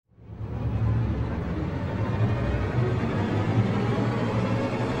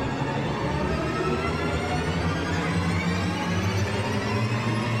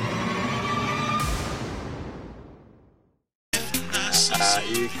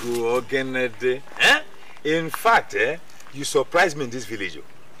In fact, you surprised me in this village.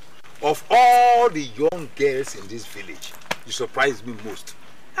 Of all the young girls in this village, you surprised me most.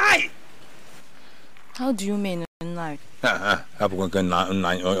 Hi. How do you mean, like?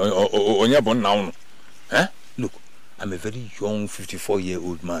 Look, I'm a very young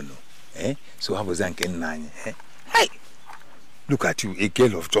 54-year-old man. So I was thinking 9. Hey, look at you, a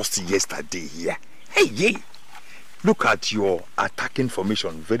girl of just yesterday here. Hey, look at your attacking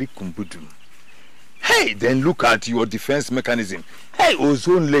formation, very kumbudum. Hey, then look at your defense mechanism. Hey,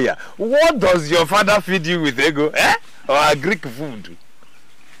 ozone layer. What does your father feed you with, ego? Or Greek food?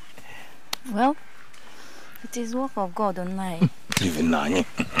 Well, it is work of God online. Even now,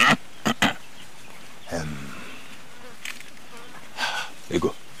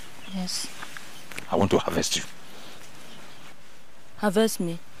 Ego. Yes. I want to harvest you. Harvest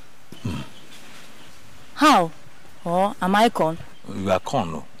me? How? Or am I corn? You are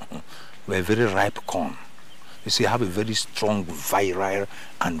corn, no? We're a very ripe corn. You see, I have a very strong, virile,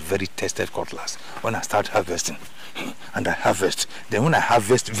 and very tested cutlass. When I start harvesting, and I harvest, then when I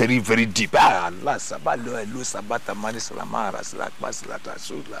harvest very, very deep, hey!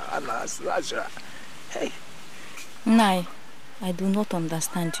 Nai, I do not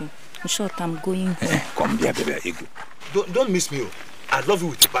understand you. In short, I'm going home. Come here, baby, Ego. Don't miss me. I love you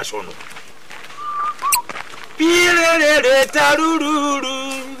with passion.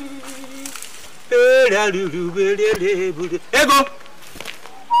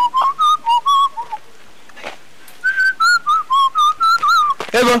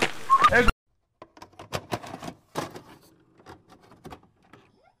 Ego! Ego!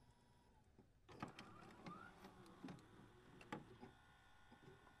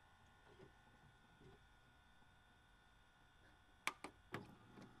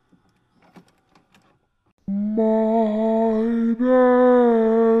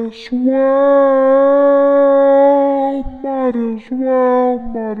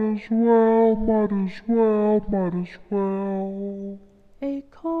 Might as well. A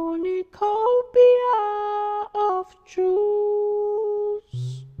cornucopia of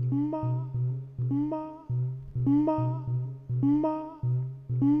juice.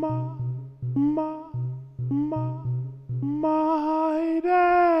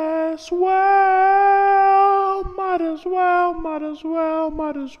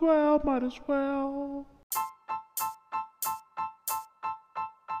 Might as well.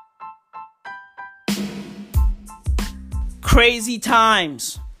 Crazy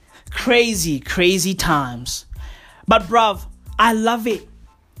times. Crazy times. But bruv, I love it.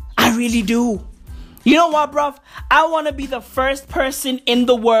 I really do. You know what, bruv? I want to be the first person in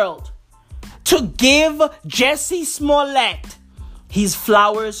the world to give Jussie Smollett his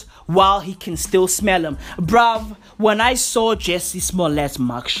flowers while he can still smell them. Bruv, when I saw Jussie Smollett's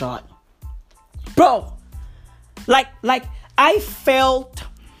mugshot, bro, like I felt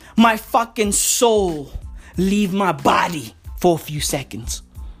my fucking soul leave my body for a few seconds.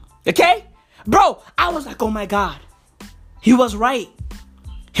 Okay? Bro, I was like, oh my God. He was right.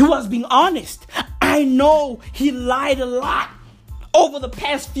 He was being honest. I know he lied a lot. Over the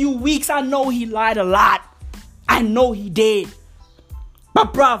past few weeks, I know he lied a lot. I know he did.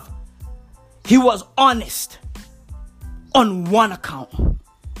 But bruv, he was honest on one account.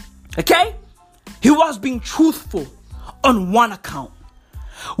 Okay? He was being truthful on one account.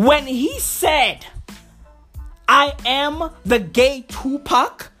 When he said, I am the gay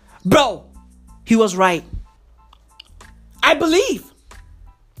Tupac, bro, he was right. I believe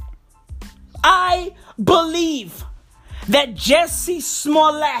that Jussie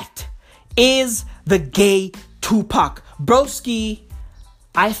Smollett is the gay Tupac. Broski,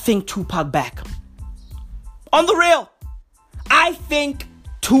 I think Tupac back. On the real, I think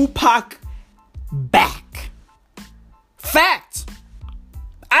Tupac back. Fact.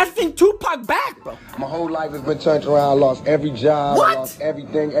 I think Tupac back, bro. My whole life has been turned around. I lost every job. What? I lost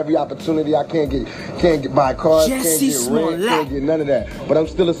everything, every opportunity. I can't get buy cars, Jussie can't get rent, can't get none of that. But I'm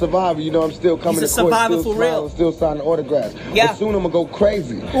still a survivor. You know, I'm still coming He's to a court, survivor still for real. smiling, still signing autographs. Yeah. But soon I'm gonna go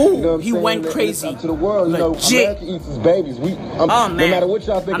crazy. Ooh, you know what I'm he saying? went And crazy. it's up to the world. You know, Legit. America eats its babies. No man. matter what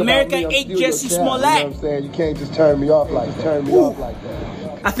y'all think America about me, ate I'm still your Jussie child, Smollett. You know what I'm saying? You can't just turn me off like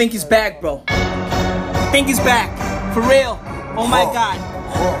that. I think he's back, bro. I think he's back. For real. Oh my God.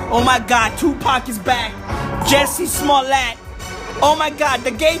 Oh my God, Tupac is back. Jussie Smollett. Oh my God, the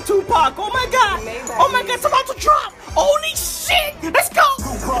gay Tupac. Oh my God. Oh my God, it's about to drop. Holy shit. Let's go.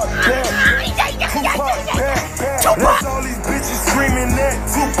 Tupac all these bitches screaming that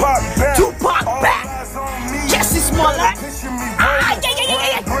Tupac back. Tupac back. Jussie Smollett.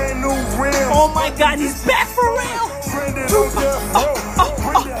 Oh my God, he's back for real. Tupac.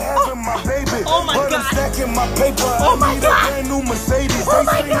 Oh my God. Brand new Mercedes. Oh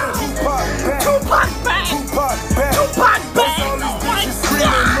my God. Tupac back. Tupac back. Tupac back. All these Oh my bitches screaming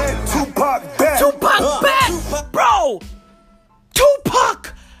God. that Tupac back. Tupac back. Bro.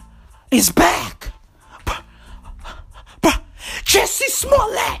 Tupac is back. Bro. Jesse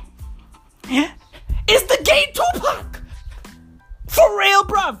Smollett is the gay Tupac. For real,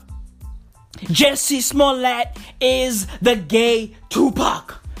 bruv. Jesse Smollett is the gay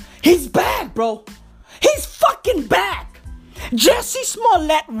Tupac. He's back, bro. He's fucking back. Jesse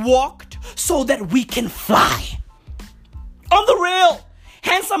Smollett walked so that we can fly. On the real.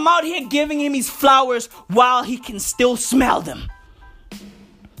 Hence, I'm out here giving him his flowers while he can still smell them.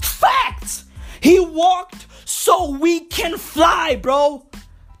 Facts. He walked so we can fly, bro.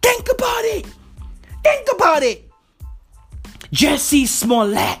 Think about it. Think about it. Jesse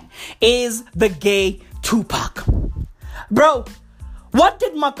Smollett is the gay Tupac. Bro, what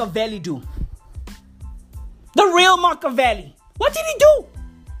did Machiavelli do? The real Machiavelli. What did he do?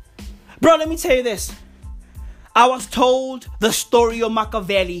 Bro, let me tell you this. I was told the story of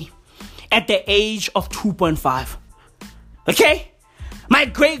Machiavelli at the age of 2.5. Okay? My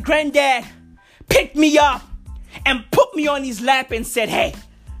great-granddad picked me up and put me on his lap and said, hey,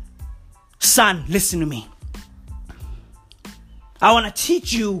 son, listen to me. I want to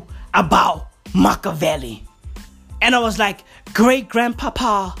teach you about Machiavelli. And I was like,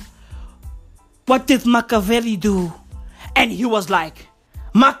 great-grandpapa, what did Machiavelli do? And he was like,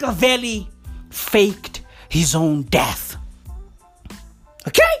 Machiavelli faked his own death.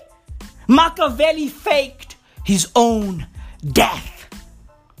 Okay? Machiavelli faked his own death.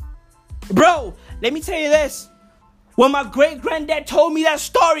 Bro, let me tell you this. When my great-granddad told me that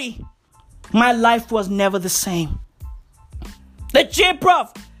story, my life was never the same. Legit,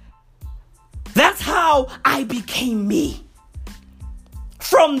 bruv. That's how I became me.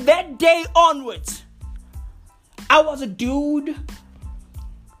 From that day onwards, I was a dude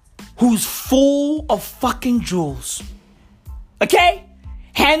who's full of fucking jewels. Okay?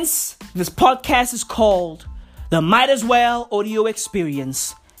 Hence, this podcast is called the Might As Well Audio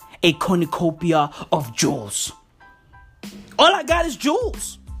Experience, a cornucopia of jewels. All I got is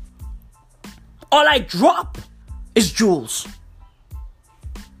jewels. All I drop is jewels.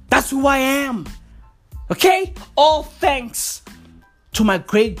 That's who I am. Okay? All thanks to my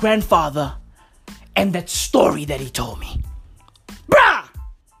great-grandfather and that story that he told me. Bruh!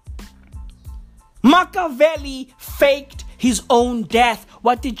 Machiavelli faked his own death.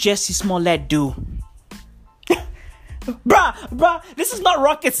 What did Jesse Smollett do? Bruh, this is not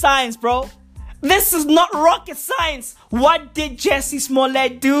rocket science, bro. This is not rocket science. What did Jesse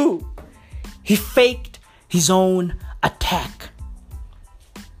Smollett do? He faked his own attack.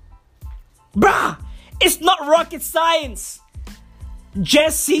 Bruh, it's not rocket science.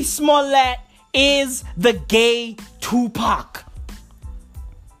 Jesse Smollett is the gay Tupac.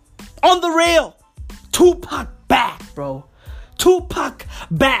 On the real, Tupac back, bro. Tupac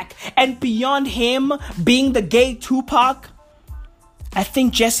back. And beyond him being the gay Tupac, I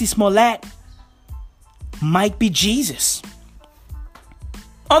think Jesse Smollett might be Jesus.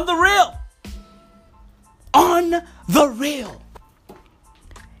 On the real. On the real.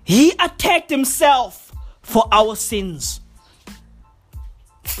 He attacked himself for our sins.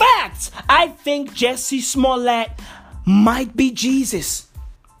 Facts. I think Jesse Smollett might be Jesus.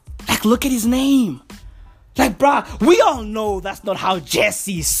 Like, look at his name. Like, bruh, we all know that's not how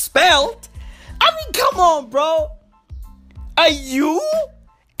Jesse's spelled. I mean, come on, bro. A U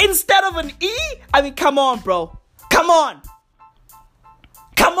instead of an E? I mean, come on, bro. Come on.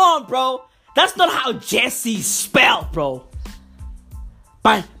 Come on, bro. That's not how Jesse's spelled, bro.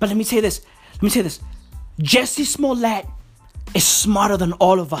 But let me say this. Jesse Smollett is smarter than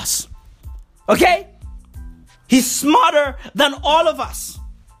all of us. Okay? He's smarter than all of us.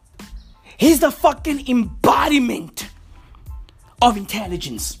 He's the fucking embodiment of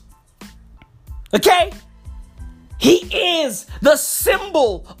intelligence. Okay? He is the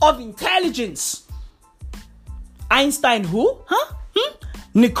symbol of intelligence. Einstein who? Huh?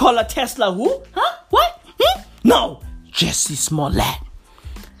 Nikola Tesla who? Huh? What? No. Jesse Smollett.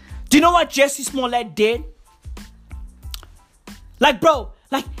 Do you know what Jesse Smollett did? Like, bro,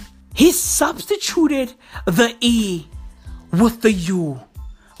 he substituted the E with the U.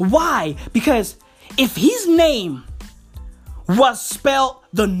 Why? Because if his name was spelled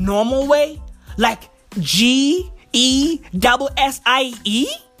the normal way, like Gessie,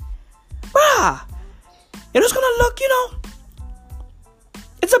 bruh, it was gonna look,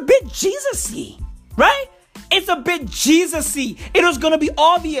 it's a bit Jesus-y, right? It's a bit Jesus-y. It was gonna be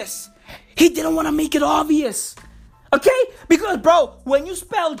obvious. He didn't want to make it obvious. Okay? Because, bro, when you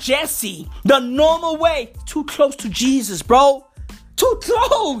spell Jesse the normal way, too close to Jesus, bro. Too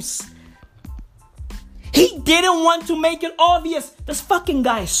close. He didn't want to make it obvious. This fucking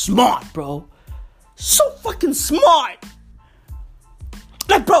guy is smart, bro. So fucking smart.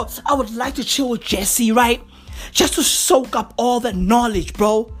 Like, bro, I would like to chill with Jesse, right? Just to soak up all that knowledge,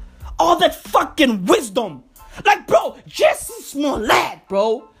 bro. All that fucking wisdom. Like, bro, Jesse Smollett,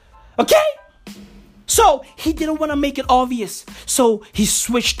 bro. Okay? So, he didn't want to make it obvious. So, he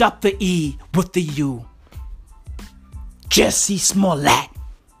switched up the E with the U. Jesse Smollett.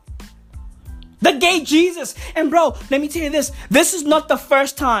 The gay Jesus. And bro, let me tell you this. This is not the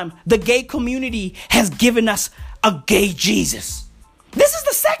first time the gay community has given us a gay Jesus. This is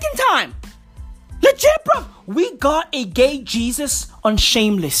the second time. Legit, bro. We got a gay Jesus on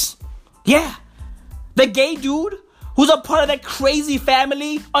Shameless. Yeah. The gay dude who's a part of that crazy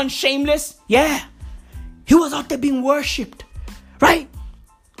family on Shameless. Yeah. He was out there being worshipped. Right?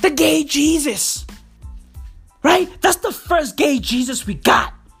 The gay Jesus. Right? That's the first gay Jesus we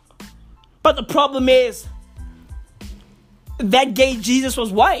got. But the problem is, that gay Jesus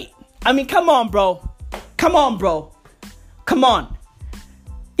was white. I mean, come on, bro. Come on, bro. Come on.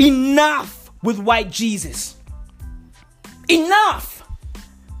 Enough with white Jesus. Enough.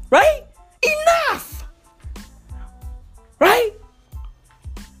 Right? Enough. Right?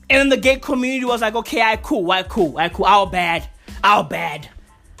 And then the gay community was like, okay, alright, cool. Our bad.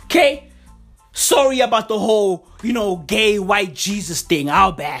 Okay? Sorry about the whole, gay white Jesus thing.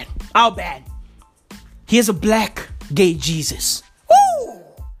 Our bad. Here's a black gay Jesus. Woo!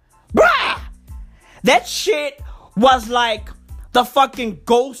 Bruh! That shit was like the fucking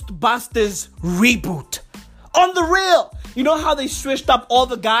Ghostbusters reboot. On the real. You know how they switched up all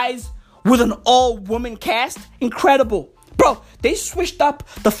the guys with an all-woman cast? Incredible. Bro, they switched up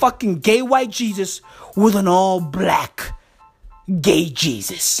the fucking gay white Jesus with an all-black gay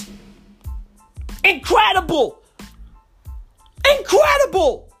Jesus. Incredible!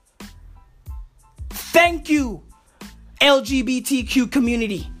 Thank you, LGBTQ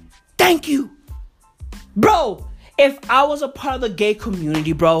community. Thank you. Bro, if I was a part of the gay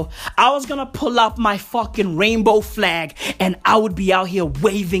community, bro, I was gonna pull up my fucking rainbow flag and I would be out here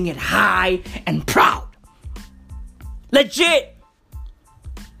waving it high and proud. Legit.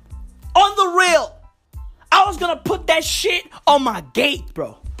 On the real. I was gonna put that shit on my gate,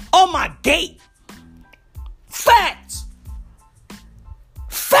 bro. On my gate. Facts,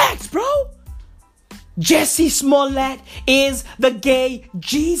 bro. Jesse Smollett is the gay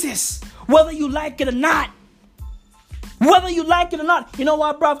Jesus. Whether you like it or not. You know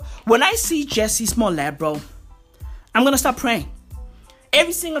what, bro? When I see Jesse Smollett, bro, I'm gonna start praying.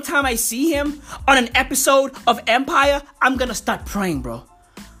 Every single time I see him on an episode of Empire, I'm gonna start praying, bro.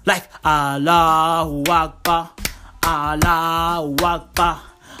 Like, Allahu Akbar, Allahu Akbar,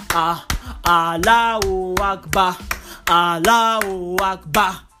 Allahu Akbar, Allahu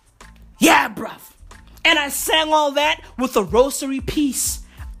Akbar. Yeah, bruv. And I sang all that with a rosary piece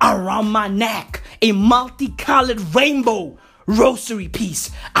around my neck. A multicolored rainbow rosary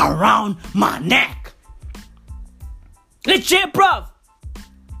piece around my neck. Legit, bruv.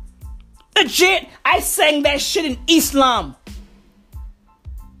 Legit. I sang that shit in Islam.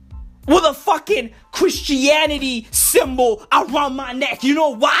 With a fucking Christianity symbol around my neck. You know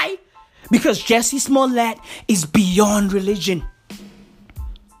why? Because Jesse Smollett is beyond religion.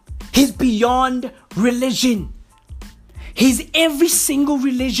 He's beyond religion. He's every single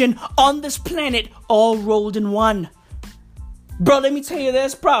religion on this planet all rolled in one. Bro, let me tell you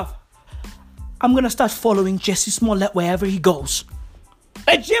this, bruv. I'm gonna start following Jesse Smollett wherever he goes.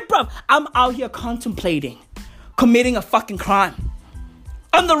 Legit, bruv. I'm out here contemplating committing a fucking crime.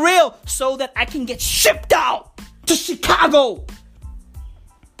 On the real, so that I can get shipped out to Chicago.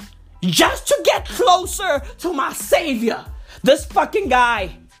 Just to get closer to my savior. This fucking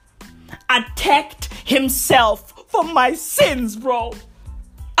guy attacked himself for my sins, bro.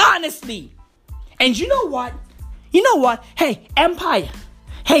 Honestly. And you know what? Hey, Empire.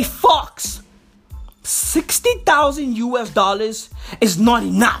 Hey, Fox. $60,000 US is not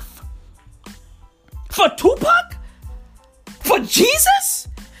enough. For Tupac? For Jesus?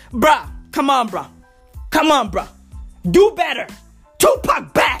 Bruh, come on, bruh. Do better.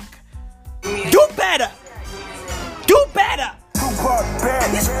 Tupac back. Do better. Tupac back.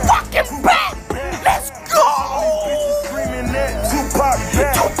 He's fucking back. Let's go. Screaming that Tupac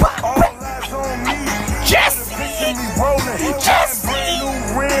back. All eyes on me. Jesse. Brand new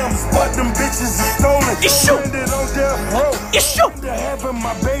rims, but them bitches are stolen. Stranded on death row. They're having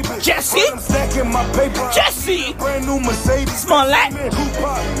my baby. Jesse. I'm stacking my paper. Jesse. Brand new Mercedes. Smollett.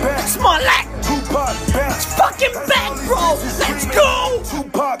 Tupac back. Smollett. Tupac He's fucking back, bro. Let's go.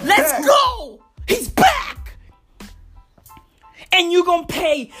 Let's go. He's back. And you gonna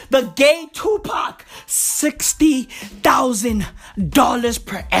pay the gay Tupac $60,000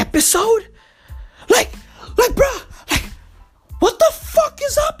 per episode? Like, bro, like, what the fuck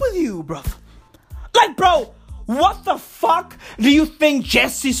is up with you, bro? Like, bro, what the fuck do you think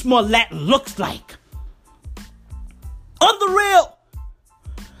Jussie Smollett looks like? On the real,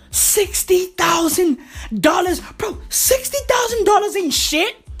 $60,000, bro. $60,000 ain't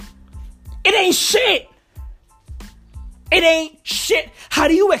shit. It ain't shit. It ain't shit. How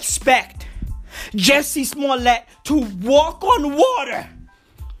do you expect Jussie Smollett to walk on water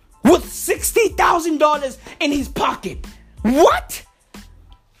with $60,000 in his pocket? What?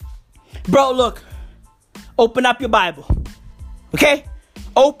 Bro, look. Open up your Bible. Okay?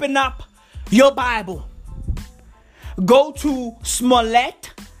 Open up your Bible. Go to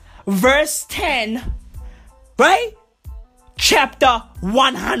Smollett, verse 10, right? Chapter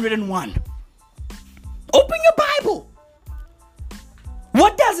 101. Open your Bible.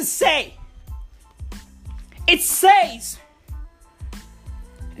 What does it say? It says,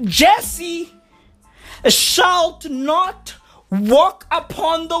 Jussie shall not walk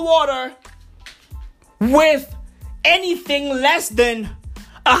upon the water with anything less than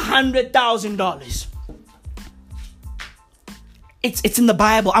 $100,000. It's in the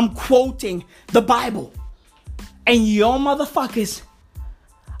Bible. I'm quoting the Bible. And your motherfuckers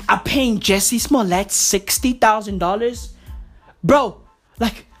are paying Jussie Smollett $60,000? Bro,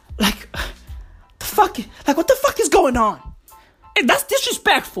 like, the fuck, like, what the fuck is going on? Hey, that's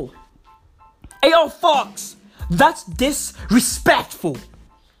disrespectful. Hey, yo, Fox, that's disrespectful.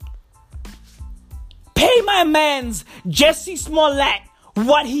 Pay my man's Jussie Smollett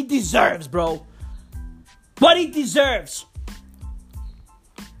what he deserves, bro. What he deserves.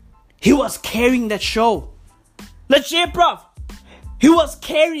 He was carrying that show. Legit, bro. He was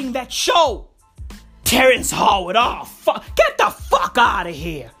carrying that show. Terrence Howard, oh, fuck. Get the fuck out of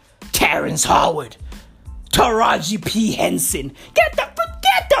here. Terrence Howard. Taraji P. Henson. Get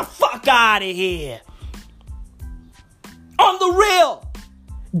the fuck out of here. On the real,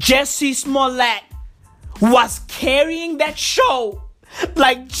 Jussie Smollett was carrying that show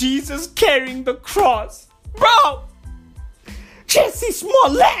like Jesus carrying the cross. Bro. Jussie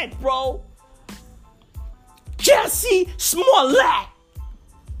Smollett, bro. Jussie Smollett.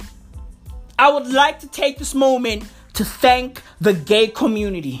 I would like to take this moment to thank the gay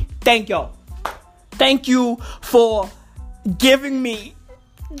community. Thank y'all. Thank you for giving me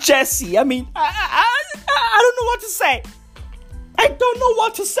Jussie. I mean, I don't know what to say. I don't know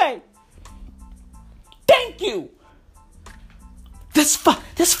what to say. Thank you. This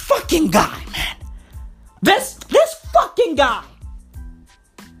fucking guy, man. This fucking guy.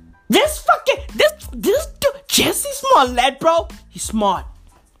 This dude, Jussie Smollett, bro. He's smart.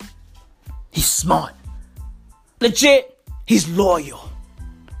 He's smart. Legit, he's loyal.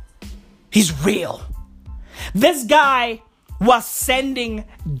 He's real. This guy was sending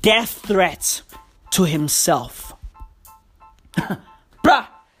death threats to himself. Bruh,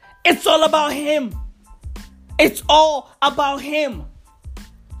 it's all about him. It's all about him.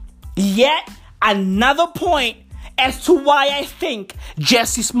 Yet another point as to why I think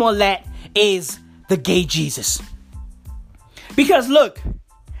Jussie Smollett is the gay Jesus. Because look,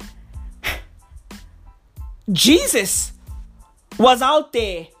 Jesus was out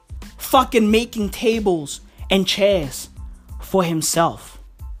there fucking making tables and chairs for himself.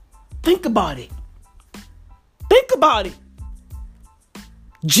 Think about it. Think about it.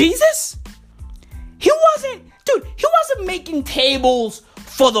 Jesus? He wasn't making tables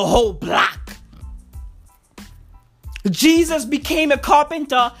for the whole block. Jesus became a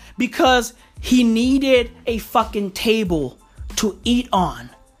carpenter because he needed a fucking table to eat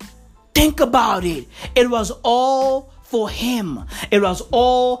on. Think about it. It was all for him. It was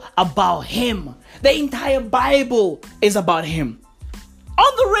all about him. The entire Bible is about him.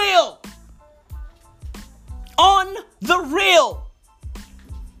 On the real. On the real.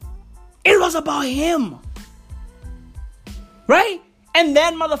 It was about him. Right? And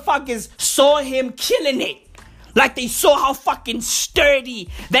then motherfuckers saw him killing it. Like they saw how fucking sturdy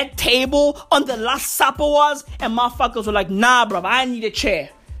that table on the Last Supper was. And motherfuckers were like, nah, bro, I need a chair.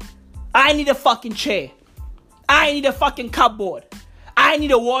 I need a fucking chair. I need a fucking cupboard. I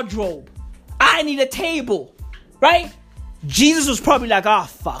need a wardrobe. I need a table. Right? Jesus was probably like,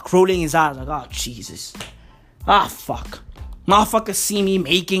 fuck. Rolling his eyes like, Jesus. Fuck. Motherfuckers see me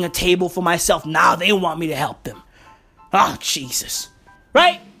making a table for myself. Now they want me to help them. Jesus.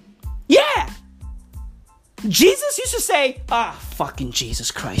 Right? Yeah. Jesus used to say, fucking Jesus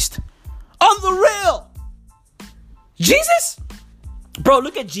Christ. On the real. Jesus? Bro,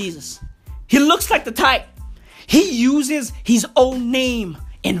 look at Jesus. He looks like the type. He uses his own name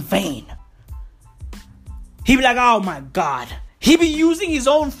in vain. He be like, oh my God. He be using his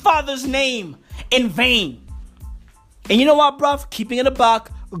own father's name in vain. And you know what, bruv? Keeping it a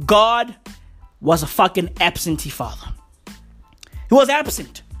buck, God was a fucking absentee father. He was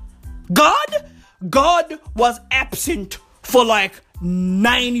absent. God was absent for like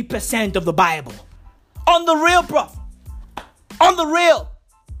 90% of the Bible. On the real, bruv. On the real.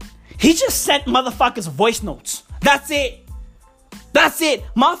 He just sent motherfuckers voice notes. That's it. That's it.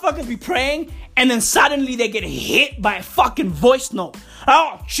 Motherfuckers be praying and then suddenly they get hit by a fucking voice note.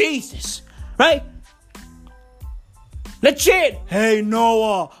 Oh, Jesus. Right? Legit. Hey,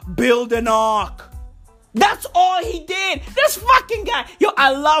 Noah, build an ark. That's all he did. This fucking guy. Yo,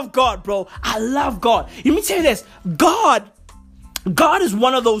 I love God, bro. I love God. Let me tell you this. God is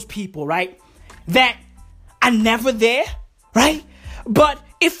one of those people, right? That are never there, right? But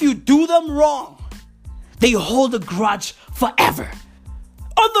if you do them wrong, they hold a grudge forever.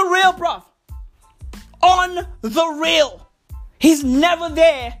 On the real, bro. On the real. He's never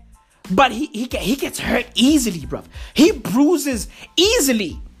there, but he gets hurt easily, bro. He bruises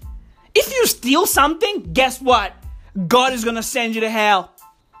easily. If you steal something, guess what? God is gonna send you to hell.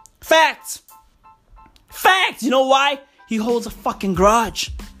 Facts. Facts. You know why? He holds a fucking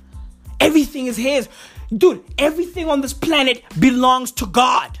grudge. Everything is his. Dude, everything on this planet belongs to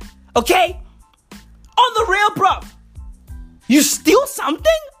God. Okay? On the real, bro. You steal something?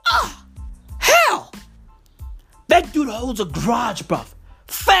 Hell. That dude holds a grudge, bro.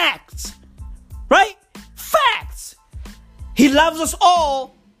 Facts. Right? Facts. He loves us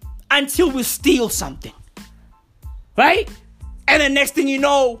all until we steal something. Right? And the next thing you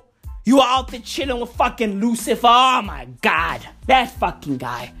know, you are out there chilling with fucking Lucifer. Oh my God. That fucking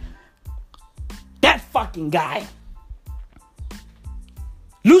guy. That fucking guy.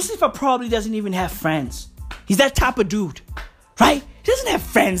 Lucifer probably doesn't even have friends. He's that type of dude. Right? He doesn't have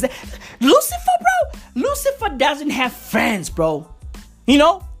friends. Lucifer, bro. Lucifer doesn't have friends, bro. You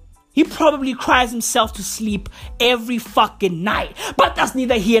know? He probably cries himself to sleep every fucking night. But that's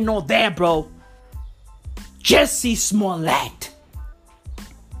neither here nor there, bro. Jussie Smollett.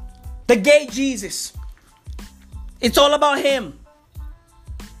 The gay Jesus. It's all about him.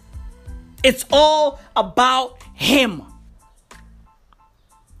 It's all about him.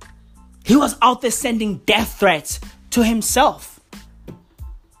 He was out there sending death threats to himself.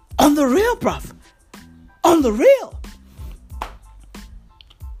 On the real, bruv. On the real.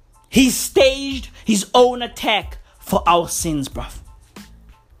 He staged his own attack for our sins, bruv.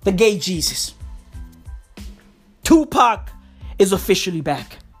 The gay Jesus. Tupac is officially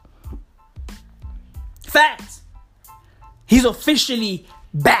back. Facts. He's officially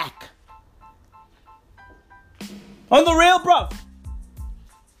back. On the real, bruv.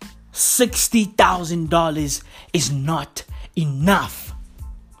 $60,000 is not enough.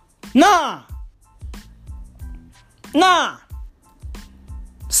 Nah.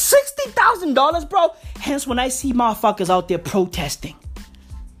 $60,000, bro. Hence when I see motherfuckers out there protesting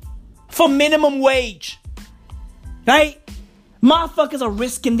for minimum wage, right? Motherfuckers are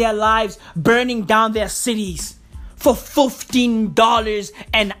risking their lives, burning down their cities for $15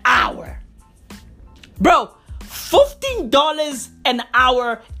 an hour. Bro, $15 an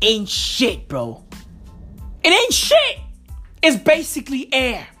hour ain't shit, bro. It ain't shit. It's basically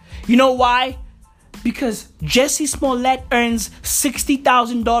air. You know why? Because Jussie Smollett earns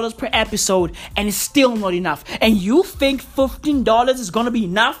 $60,000 per episode and it's still not enough. And you think $15 is gonna be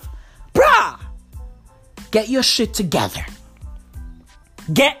enough? Bruh! Get your shit together.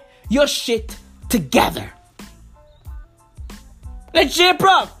 Get your shit together. Legit,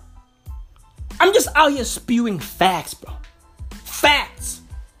 bro. I'm just out here spewing facts, bro. Facts.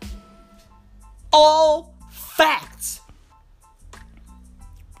 All facts.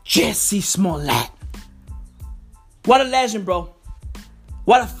 Jussie Smollett. What a legend, bro.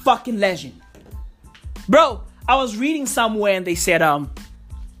 What a fucking legend. Bro, I was reading somewhere and they said,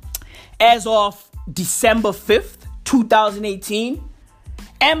 as of December 5th, 2018,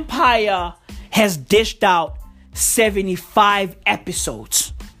 Empire has dished out 75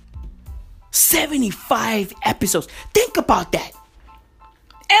 episodes. 75 episodes. Think about that.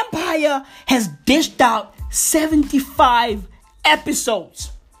 Empire has dished out 75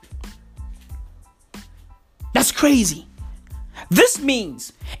 episodes. That's crazy. This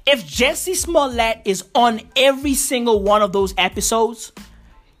means if Jussie Smollett is on every single one of those episodes,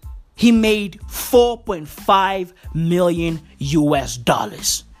 he made $4.5 million.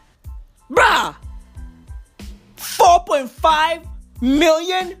 Bruh! $4.5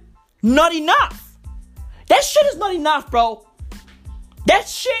 million? not enough. That shit is not enough, bro. That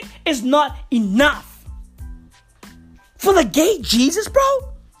shit is not enough. For the gay Jesus,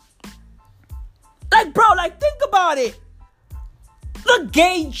 bro? Like, bro, like, think about it. The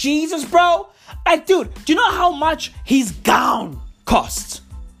gay Jesus, bro. Like, dude, do you know how much his gown costs?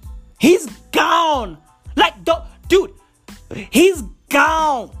 His gown. Like, dude, his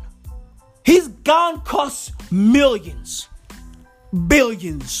gown costs millions,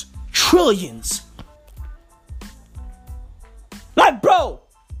 billions, trillions. Like, bro.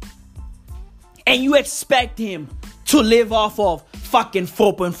 And you expect him to live off of fucking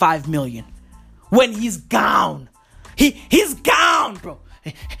 4.5 million. When his gown, his gown, bro.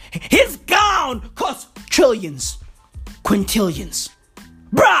 His gown costs trillions, quintillions.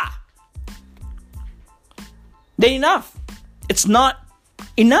 Bruh. That ain't enough. It's not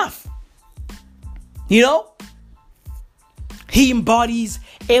enough. You know? He embodies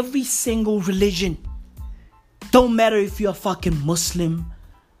every single religion. Don't matter if you're a fucking Muslim,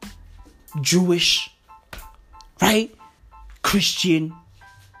 Jewish, right? Christian,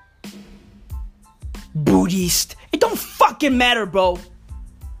 Buddhist. It don't fucking matter, bro.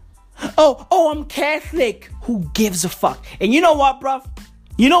 Oh, I'm Catholic. Who gives a fuck? And you know what, bro?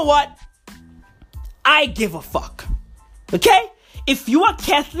 You know what? I give a fuck. Okay? If you are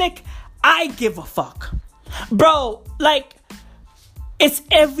Catholic, I give a fuck. Bro, like, it's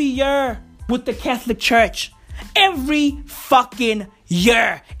every year with the Catholic Church. Every fucking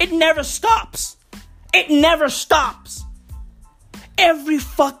year. It never stops. It never stops. Every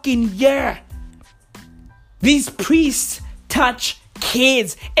fucking year. These priests touch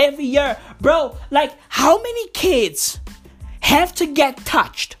kids every year. Bro, like, how many kids have to get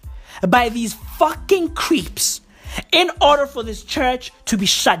touched by these fucking creeps in order for this church to be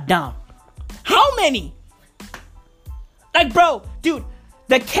shut down? How many? Like, bro, dude,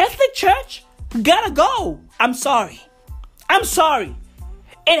 the Catholic Church gotta go. I'm sorry.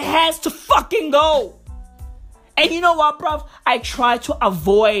 It has to fucking go. And you know what, bro? I try to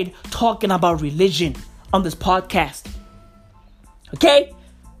avoid talking about religion on this podcast. Okay?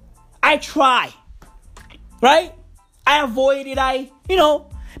 I try. Right? I avoid it.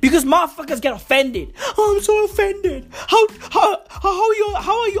 Because motherfuckers get offended. Oh, I'm so offended. How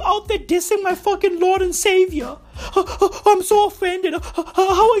are you out there dissing my fucking Lord and Savior? I'm so offended.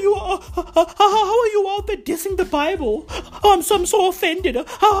 How are you out there dissing the Bible? I'm so offended.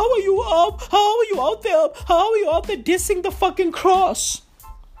 How are you out there dissing the fucking cross?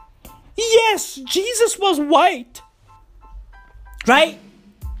 Yes, Jesus was white. Right?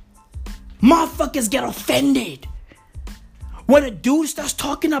 Motherfuckers get offended when a dude starts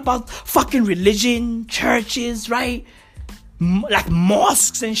talking about fucking religion, churches, right? Like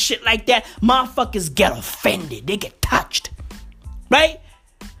mosques and shit like that. Motherfuckers get offended. They get touched. Right?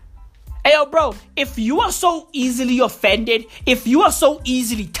 Hey, yo, bro, if you are so easily offended, if you are so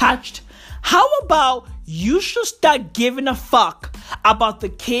easily touched, how about you should start giving a fuck about the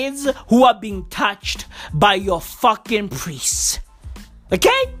kids who are being touched by your fucking priests?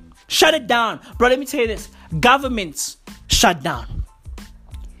 Okay? Shut it down. Bro, let me tell you this. Governments shut down.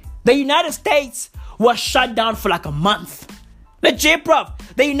 The United States was shut down for like a month. Legit, bro.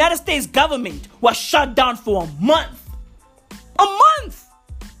 The United States government was shut down for a month. A month!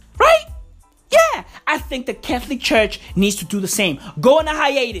 Right? Yeah. I think the Catholic Church needs to do the same. Go on a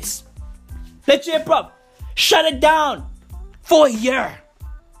hiatus. Legit, bro. Shut it down for a year.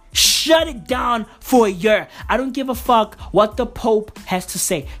 Shut it down for a year. I don't give a fuck what the Pope has to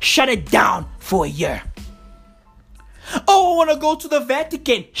say. Shut it down for a year. Oh, I want to go to the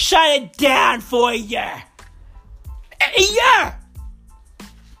Vatican. Shut it down for a year. A year.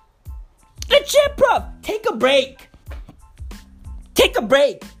 Legit, bro. Take a break. Take a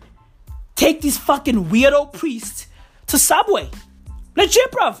break. Take these fucking weirdo priests to Subway.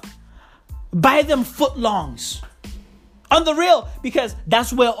 Legit, bro. Buy them footlongs. On the real, because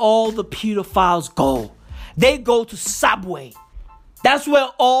that's where all the pedophiles go. They go to Subway. That's where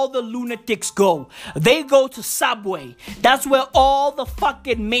all the lunatics go. They go to Subway. That's where all the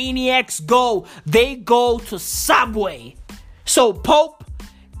fucking maniacs go. They go to Subway. So, Pope,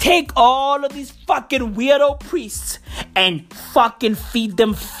 take all of these fucking weirdo priests and fucking feed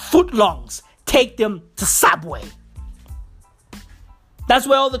them footlongs. Take them to Subway. That's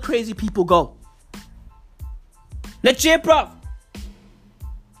where all the crazy people go. Legit, bro.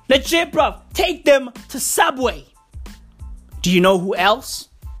 Legit, bro. Take them to Subway. Do you know who else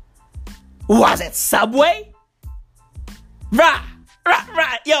was at Subway? Right.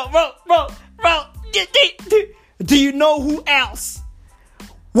 Yo, bro. Do you know who else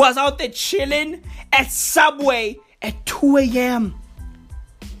was out there chilling at Subway at 2 a.m.?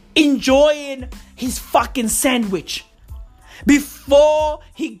 enjoying his fucking sandwich before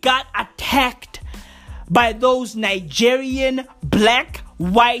he got attacked by those Nigerian black,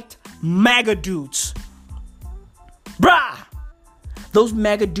 white MAGA dudes. Bruh, those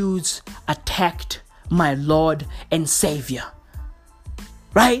MAGA dudes attacked my Lord and Savior.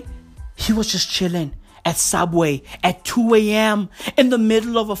 Right? He was just chilling at Subway at 2 a.m. in the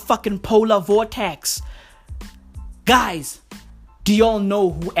middle of a fucking polar vortex. Guys, do y'all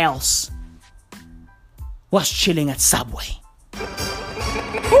know who else was chilling at Subway?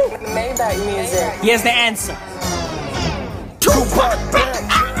 Maybach music. Here's the answer. Tupac back.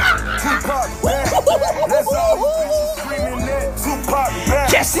 Tupac back. Let's all screaming that Tupac back.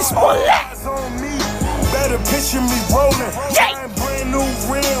 Jesse Smollett. Eyes on me. Better picture me rolling. Yeah. Brand new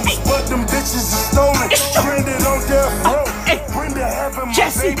rims, but them bitches are stolen. Stranded on death row. Bring the heaven, my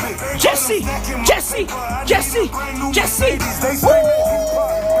Jesse, baby. Jesse, Jesse, Jesse, Jesse.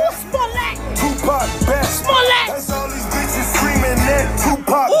 Smollett. Tupac back. Smollett. That's all these bitches screaming that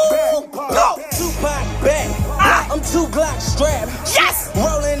Tupac back. Go. Tupac back. I'm 2 Glock strapped. Yes.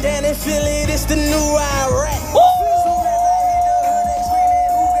 Rolling down in Philly, this the new Iraq.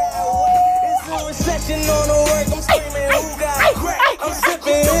 Recession on the work, I'm screaming, who got crack? I'm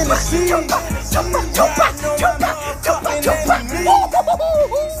sipping in the sea.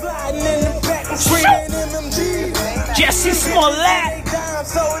 Sliding in the back, I'm screaming MMG. Jesse Smollett.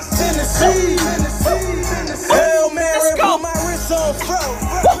 So it's Tennessee. Hell, man, Let's go. put my wrist on fro.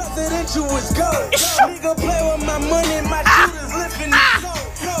 Presidential is go. Nigga play with my money, my shooters lifting the soul.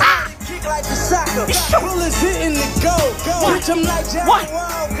 Kick like a soccer. Bullets hitting the goal. Bitch, I'm like John Wall.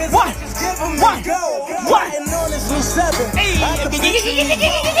 What?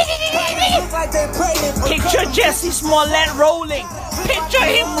 Picture Jesse Smollett rolling. Picture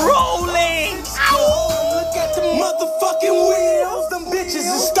him rolling. Look at the motherfucking wheels. Them bitches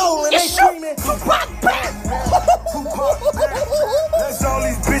are stolen. They screaming. Tupac back. That's all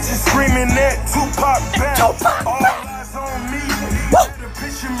these bitches screaming that Tupac back. All eyes on me.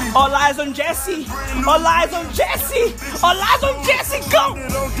 Picture me. All eyes on Jesse. All eyes on Jesse. All eyes on Jesse. Go.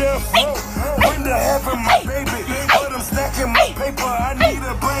 Bring the heaven, my baby. But I'm stacking my paper. I need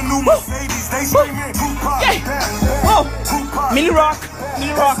a brand new Mercedes. They screaming Tupac back. Whoa. Millie Rock.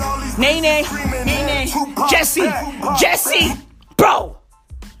 Millie Rock. Nene. Nene. Jesse. Jesse. Bro.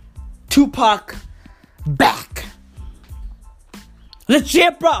 Tupac back.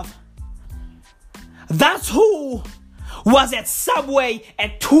 Legit, bruv. That's who was at Subway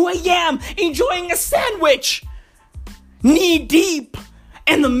at 2 a.m. enjoying a sandwich, knee deep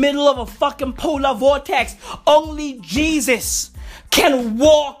in the middle of a fucking polar vortex. Only Jesus can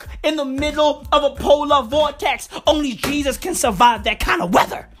walk in the middle of a polar vortex. Only Jesus can survive that kind of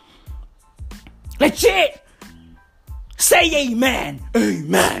weather. Legit. Say amen.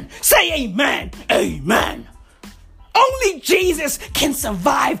 Amen. Say amen. Amen. Only Jesus can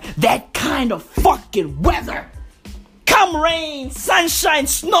survive that kind of fucking weather. Come rain, sunshine,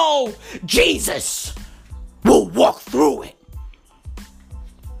 snow, Jesus will walk through it.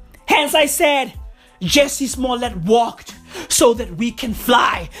 Hence I said, Jesse Smollett walked so that we can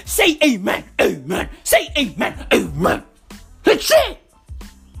fly. Say amen, amen. Say amen, amen. Legit.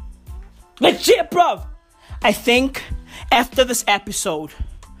 Legit, bruv. I think after this episode,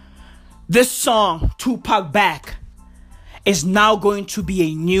 this song, Tupac Back, is now going to be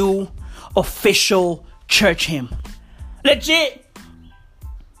a new official church hymn. Legit.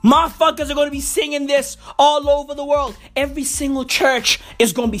 Motherfuckers are going to be singing this all over the world. Every single church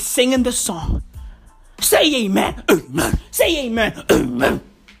is going to be singing this song. Say amen. Amen. Say amen. Amen.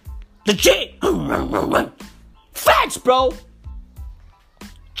 Legit. Facts, bro.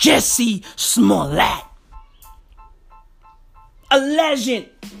 Jesse Smollett. A legend.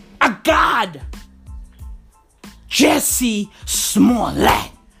 A god. Jesse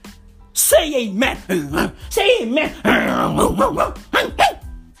Smollett. Say amen. Say amen.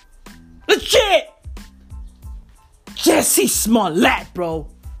 Legit. Jesse Smollett, bro.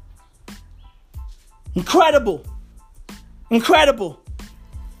 Incredible. Incredible.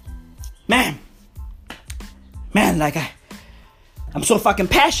 Man, like I'm so fucking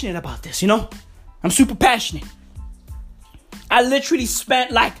passionate about this, you know? I'm super passionate. I literally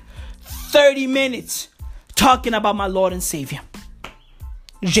spent like 30 minutes talking about my Lord and Savior,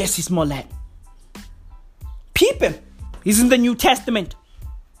 Jesse Smollett. Peep him. He's in the New Testament.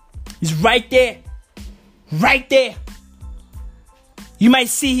 He's right there. Right there. You might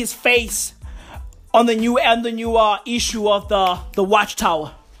see his face on the new issue of the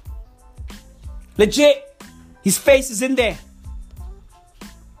Watchtower. Legit. His face is in there.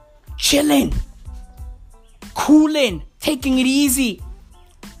 Chilling. Cooling. Taking it easy.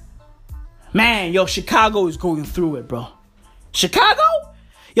 Man, yo, Chicago is going through it, bro. Chicago?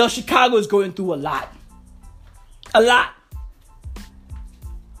 Yo, Chicago is going through a lot. A lot.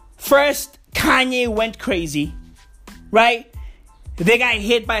 First, Kanye went crazy, right? They got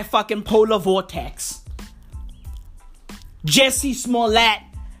hit by a fucking polar vortex. Jesse Smollett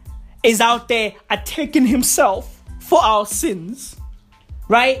is out there attacking himself for our sins,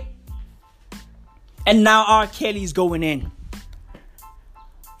 right? And now R. Kelly's going in.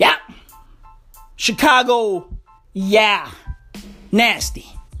 Yeah. Chicago, yeah. Nasty.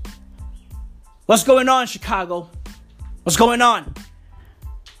 What's going on, Chicago? What's going on?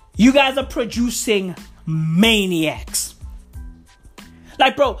 You guys are producing maniacs.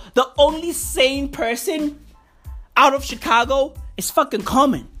 Like, bro, the only sane person out of Chicago is fucking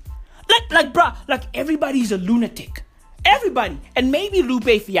Common. Like, bro, like everybody's a lunatic. Everybody. And maybe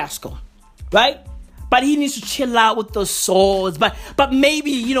Lupe Fiasco, right? But he needs to chill out with those swords. But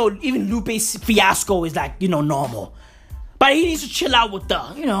maybe, you know, even Lupe Fiasco is like, you know, normal. But he needs to chill out with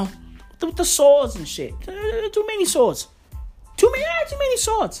the, you know, with the swords and shit. Too many swords. Too many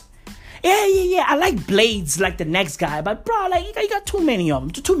swords. Yeah. I like blades like the next guy. But, bro, like, you got too many of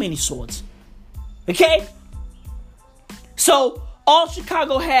them. Too many swords. Okay? So, all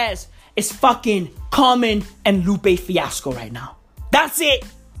Chicago has is fucking Common and Lupe Fiasco right now. That's it.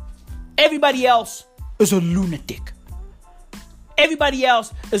 Everybody else is a lunatic. Everybody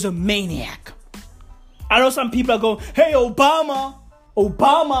else is a maniac. I know some people are going, hey, Obama.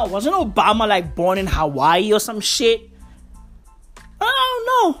 Wasn't Obama like born in Hawaii or some shit? I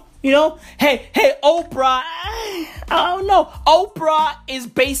don't know. You know? Hey, Oprah. I don't know. Oprah is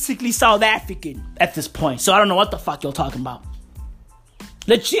basically South African at this point. So I don't know what the fuck you're talking about.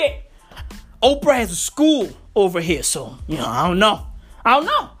 Legit. Oprah has a school over here. So, you know, I don't know.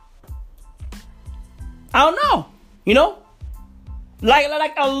 You know? Like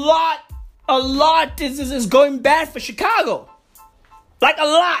a lot is going bad for Chicago. Like a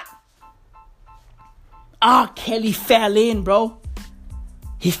lot. R. Kelly fell in, bro.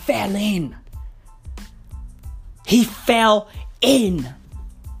 He fell in.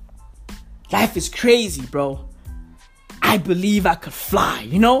 Life is crazy, bro. I believe I could fly,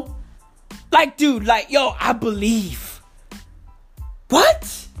 you know? Like, dude, like, yo, I believe.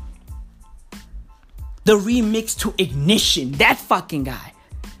 What? The remix to Ignition, that fucking guy.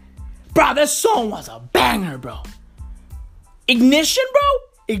 Bro, that song was a banger, bro. Ignition,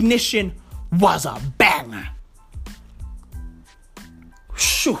 bro? Ignition was a banger.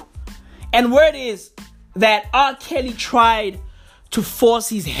 Shoo. And word is that R. Kelly tried to force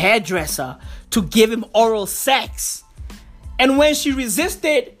his hairdresser to give him oral sex. And when she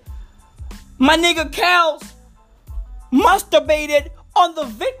resisted, my nigga Kels masturbated on the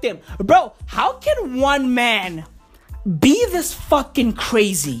victim. Bro, how can one man be this fucking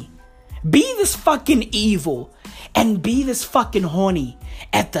crazy, be this fucking evil, and be this fucking horny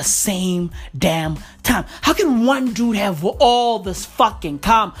at the same damn time? How can one dude have all this fucking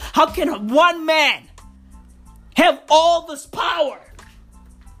calm? How can one man have all this power?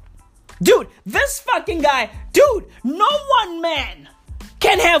 Dude, this fucking guy, dude, no one man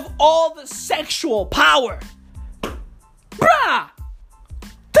can have all the sexual power. Bruh,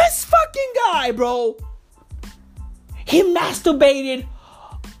 this fucking guy, bro, he masturbated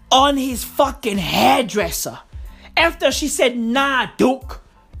on his fucking hairdresser after she said, nah, Duke,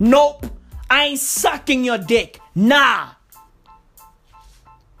 nope, I ain't sucking your dick, nah.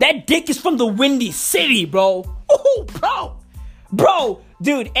 That dick is from the Windy City, bro. Oh, bro,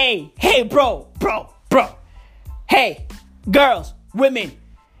 dude, hey, bro. Hey, girls, women,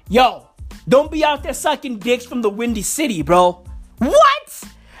 yo, don't be out there sucking dicks from the Windy City, bro. What?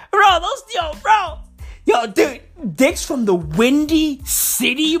 Yo, dude, dicks from the Windy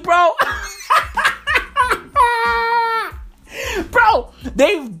City, bro? Bro,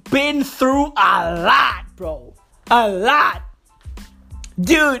 they've been through a lot, bro. A lot.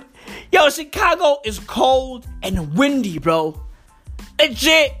 Dude, yo, Chicago is cold and windy, bro.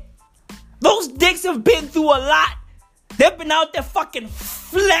 Legit. Those dicks have been through a lot. They've been out there fucking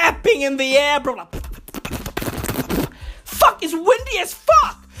flapping in the air, bro. Like, fuck, it's windy as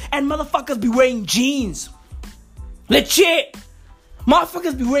fuck. And motherfuckers be wearing jeans. Legit.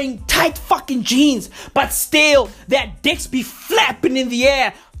 Motherfuckers be wearing tight fucking jeans. But still, their dicks be flapping in the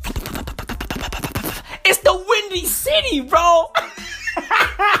air. It's the Windy City, bro.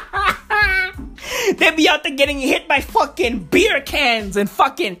 They be out there getting hit by fucking beer cans and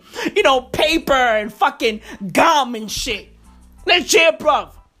fucking, you know, paper and fucking gum and shit. Legit, bro.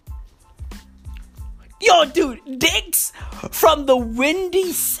 Yo, dude, dicks from the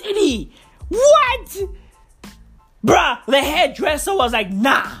Windy City. What? Bruh, the hairdresser was like,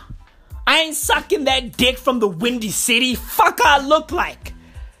 nah, I ain't sucking that dick from the Windy City. Fuck I look like.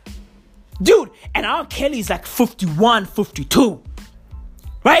 Dude, and R. Kelly's like 51, 52.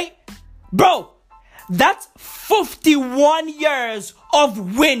 Right? Bro, that's 51 years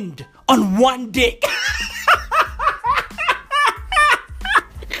of wind on one dick.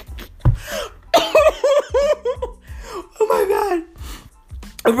 Oh my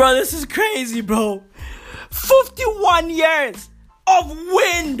God. Bro, this is crazy, bro. 51 years of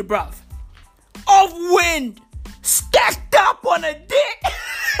wind, bruv. Of wind. Stacked up on a dick.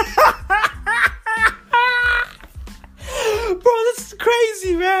 Bro, this is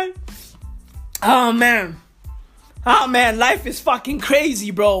crazy, man. Oh, man. Life is fucking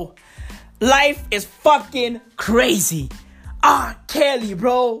crazy, bro. Life is fucking crazy. R. Kelly,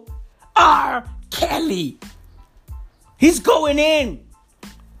 bro. R. Kelly. He's going in.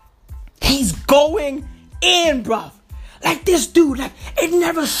 He's going in, bruv. Like this dude, like, it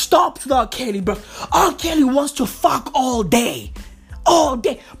never stops with R. Kelly, bro. R. Kelly wants to fuck all day. All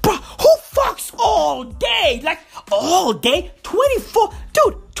day. Bro, who fucks all day? Like, all day? 24.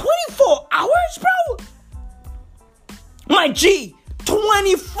 Dude, 24 hours, bro? My G,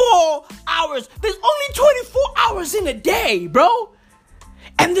 24 hours. There's only 24 hours in a day, bro.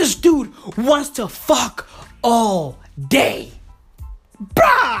 And this dude wants to fuck all day.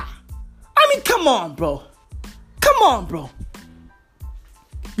 Bruh. I mean, come on, bro. Come on, bro.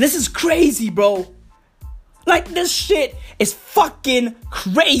 This is crazy, bro. Like, this shit is fucking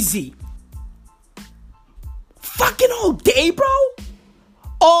crazy. Fucking all day, bro?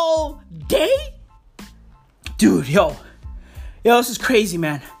 All day? Dude, yo, this is crazy,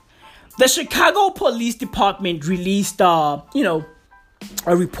 man. The Chicago Police Department released, a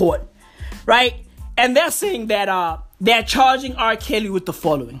report, right? And they're saying that they're charging R. Kelly with the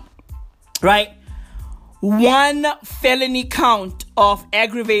following, right? 1 felony count of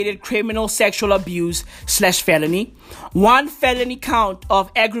aggravated criminal sexual abuse / felony. 1 felony count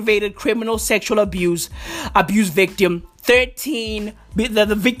of aggravated criminal sexual abuse victim. 13.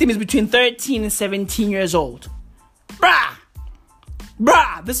 The victim is between 13 and 17 years old.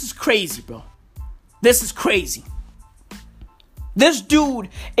 Bruh, this is crazy, bro. This is crazy. This dude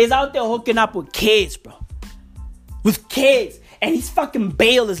is out there hooking up with kids, bro. With kids. And his fucking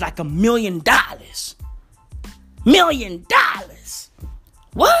bail is like $1 million. $1 million.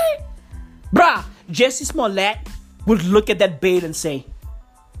 What? Bruh, Jesse Smollett would look at that bail and say,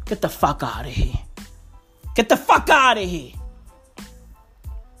 get the fuck out of here. Get the fuck out of here.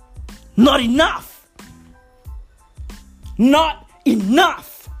 Not enough. Not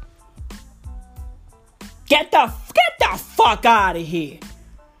enough. Get the fuck out of here.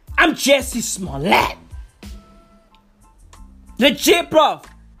 I'm Jesse Smollett. Legit, bro.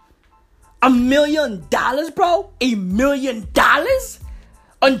 $1 million, bro? $1 million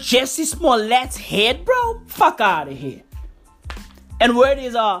on Jesse Smollett's head, bro? Fuck out of here. And where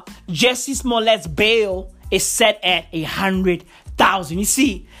is Jesse Smollett's bail is set at $100,000. You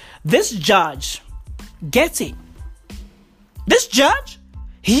see, this judge gets it. This judge,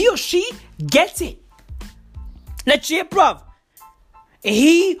 he or she gets it. Legit, bro.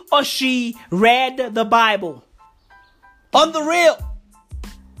 He or she read the Bible. On the real.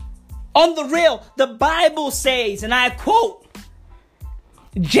 On the real, the Bible says, and I quote,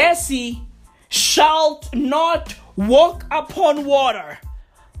 Jesse shalt not walk upon water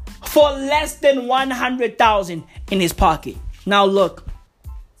for less than 100,000 in his pocket. Now look,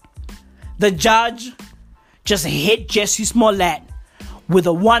 the judge just hit Jesse Smollett with a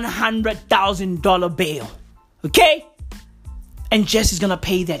 $100,000 bail. Okay? And Jesse's gonna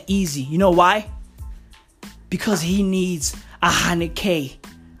pay that easy. You know why? Because he needs $100K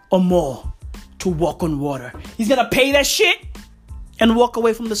or more to walk on water. He's gonna pay that shit and walk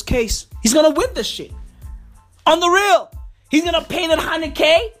away from this case. He's gonna win this shit. On the real. He's gonna pay that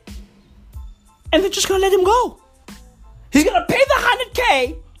 $100K and they're just gonna let him go. He's gonna pay the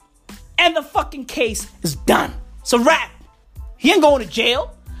 $100K and the fucking case is done. It's a wrap. He ain't going to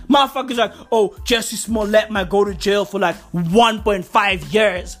jail. Motherfuckers like, oh, Jesse Smollett might go to jail for like 1.5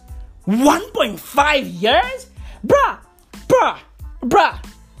 years. 1.5 years? Bruh.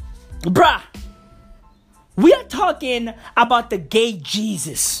 We are talking about the gay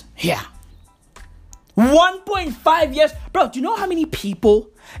Jesus here. 1.5 years. Bro, do you know how many people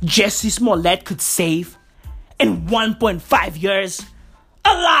Jesse Smollett could save in 1.5 years?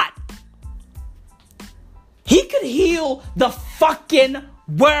 A lot. He could heal the fucking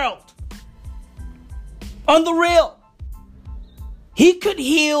world. On the real. He could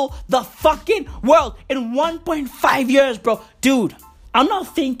heal the fucking world in 1.5 years, bro. Dude, I'm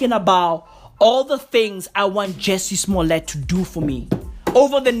not thinking about all the things I want Jesse Smollett to do for me.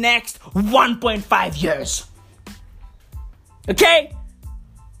 over the next 1.5 years. Okay?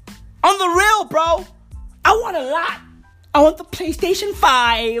 On the real, bro, I want a lot. I want the PlayStation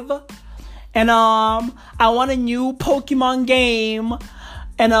 5. And I want a new Pokemon game.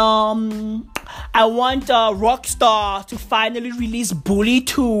 And I want Rockstar to finally release Bully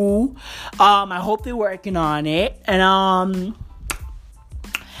 2. I hope they're working on it. And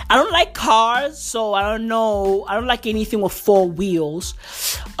I don't like cars, so I don't know. I don't like anything with 4 wheels.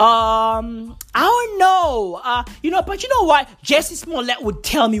 I don't know. But you know what? Jesse Smollett would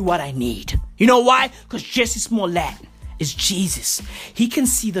tell me what I need. You know why? Because Jesse Smollett is Jesus. He can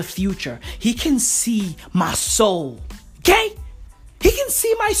see the future. He can see my soul. Okay? He can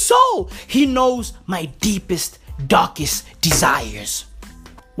see my soul. He knows my deepest, darkest desires.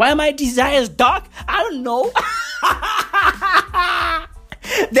 Why are my desires dark? I don't know.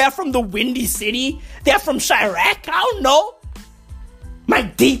 They're from the Windy City. They're from Chirac. I don't know. My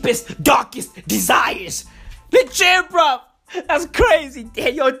deepest, darkest desires. Legit, bro. That's crazy.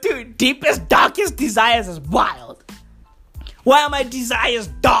 Yo, dude, deepest, darkest desires is wild. Why are my desires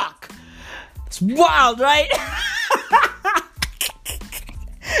dark? It's wild, right?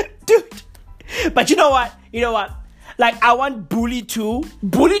 Dude. But you know what? Like, I want Bully 2.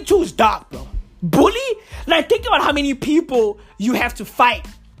 Bully 2 is dark, bro. Bully? Like, think about how many people you have to fight,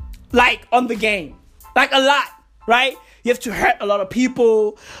 like, on the game. Like, a lot, right? You have to hurt a lot of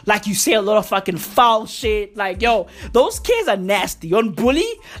people. Like, you say a lot of fucking foul shit. Like, yo, those kids are nasty. On Bully,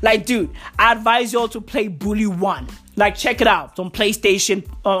 like, dude, I advise y'all to play Bully 1. Like, check it out. It's on PlayStation,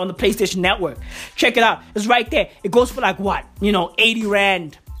 on the PlayStation Network. Check it out. It's right there. It goes for, like, what? 80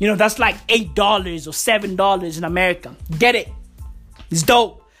 Rand. That's like $8 or $7 in America. Get it. It's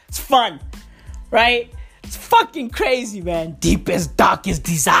dope. It's fun. Right? It's fucking crazy, man. Deepest, darkest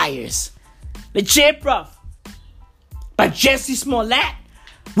desires. Legit, bruv. But Jesse Smollett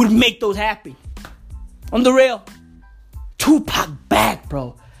would make those happen. On the real. Tupac back,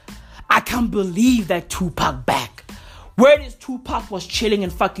 bro. I can't believe that Tupac back. Where this Tupac was chilling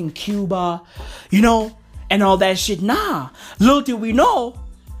in fucking Cuba, and all that shit. Nah. Little did we know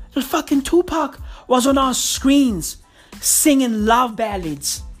that fucking Tupac was on our screens singing love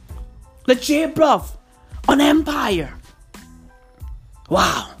ballads. Legit, bruv. On Empire.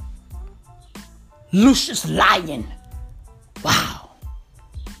 Wow. Lucius Lyon. Wow.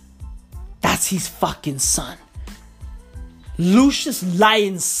 That's his fucking son. Lucius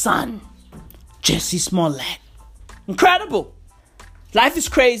Lyon's son. Jesse Smollett. Incredible. Life is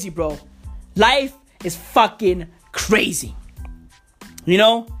crazy, bro. Life is fucking crazy.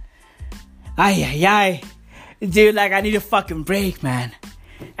 Dude, like, I need a fucking break, man.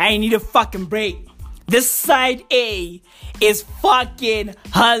 I need a fucking break. This side A is fucking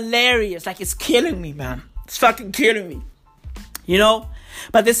hilarious. Like, it's killing me, man. It's fucking killing me.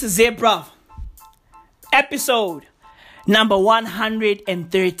 But this is it, bruv. Episode number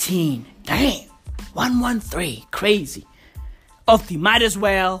 113. Damn. 113. Crazy. Of the Might As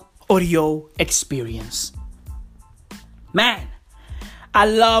Well audio experience. Man, I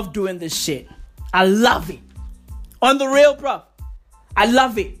love doing this shit. I love it. On the real, bruv. I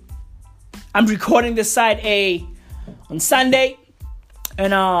love it. I'm recording this side A on Sunday.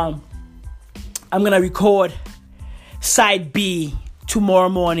 And I'm going to record side B tomorrow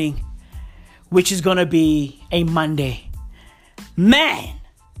morning, which is going to be a Monday. Man,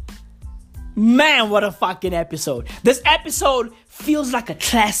 what a fucking episode. This episode feels like a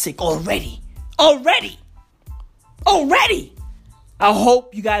classic already. I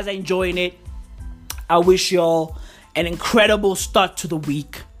hope you guys are enjoying it. I wish y'all an incredible start to the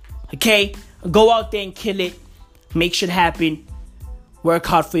week. Okay? Go out there and kill it. Make shit happen. Work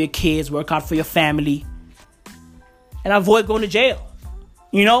hard for your kids. Work hard for your family. And avoid going to jail.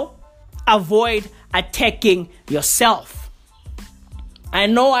 Avoid attacking yourself. I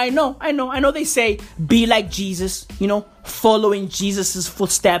know they say be like Jesus, following Jesus's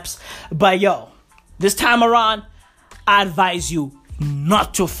footsteps. But this time around, I advise you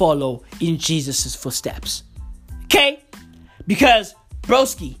not to follow in Jesus's footsteps. Okay? Because,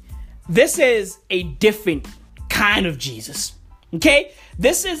 broski, this is a different kind of Jesus. Okay?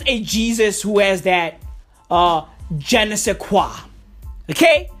 This is a Jesus who has that je ne sais quoi.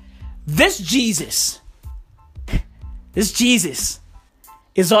 Okay? This Jesus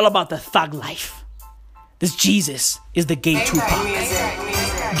is all about the thug life. This Jesus is the gay Tupac.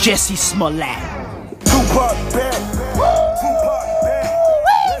 Jesse Smollett. Tupac back.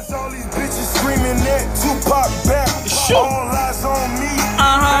 That's all these bitches screaming that Tupac back. All eyes on me.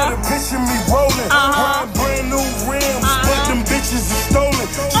 Got a picture me rolling. Brand new rims, but them bitches are stolen.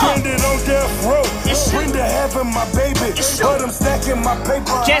 Stranded on death row. Bring to heaven my baby. But I'm stacking stacking my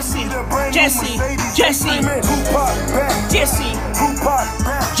paper. Jesse, Jesse, Jesse, Tupac back. Jesse, Tupac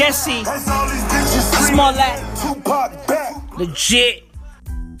back. Jesse, That's all these bitches screaming. Smollett, Tupac back. legit.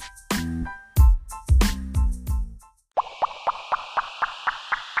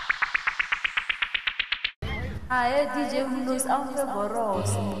 Aê, DJ Hunus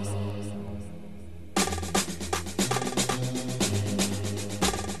Alfeboroso.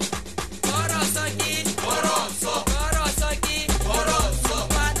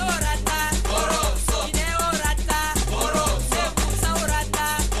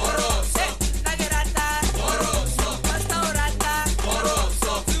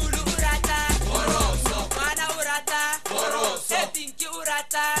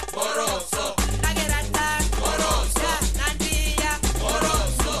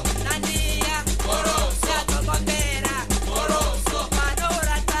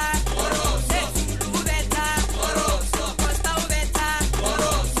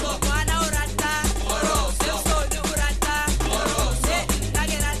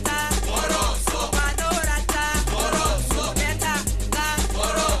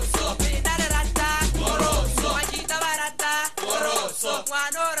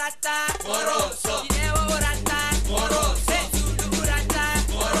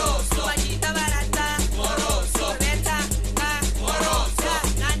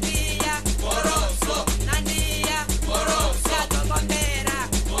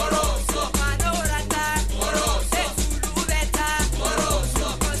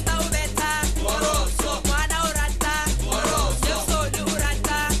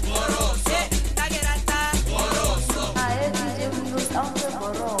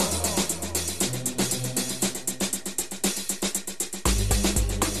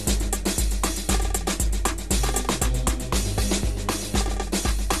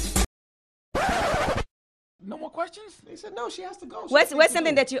 No more questions? They said no, she has to go. What's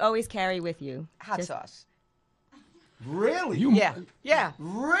something that you always carry with you? Hot sauce. Really? Yeah. Really? Yeah.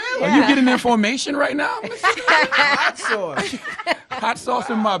 Are you getting information right now? Hot sauce. Hot sauce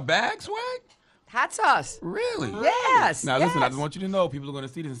in my bag, swag? Hot sauce. Really? Yes. Now listen, I yes. just want you to know, people are going to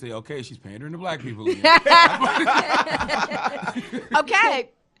see this and say, okay, she's pandering to black people again. Okay.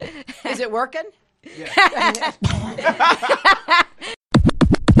 Is it working?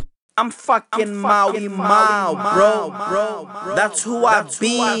 I'm fucking Maui Mao, bro. That's who I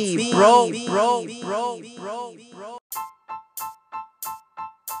be, bro.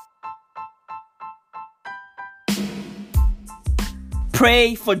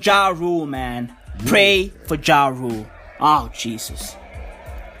 Pray for Ja Rule, man. Pray for Ja Rule. Oh, Jesus.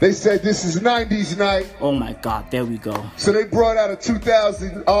 They said this is 90s night, Oh, my God. There we go. so they brought out a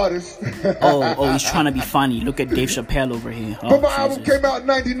 2000 artist. Oh, he's trying to be funny. Look at Dave Chappelle over here. Oh, But my album Jesus. came out in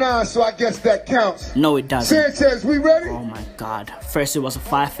 99, so I guess that counts. No, it doesn't. Sanchez, we ready? Oh, my God. First it was a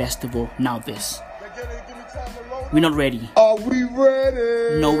fire festival. Now this. We're not ready. Are we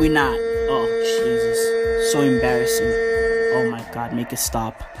ready? No, we're not. Oh, Jesus. So embarrassing. Oh, my God. Make it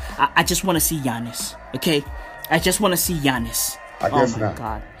stop. I just want to see Giannis. Okay? I just want to see Giannis. I guess oh, my not.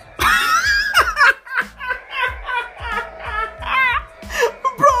 God.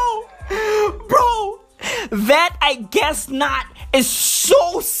 Bro, that I guess not is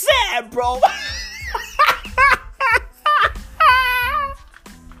so sad, bro.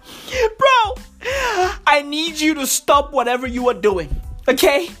 Bro, I need you to stop whatever you are doing,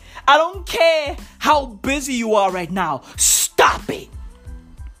 okay? I don't care how busy you are right now. Stop it,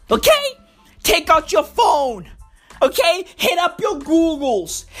 okay? Take out your phone, okay? Hit up your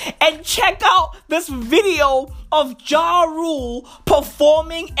Googles and check out this video of Ja Rule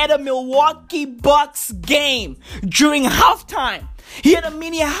performing at a Milwaukee Bucks game during halftime. He had a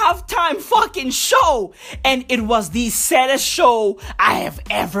mini halftime fucking show, and it was the saddest show I have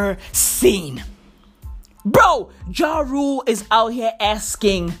ever seen. Bro, Ja Rule is out here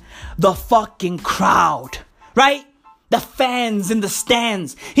asking the fucking crowd, right? The fans in the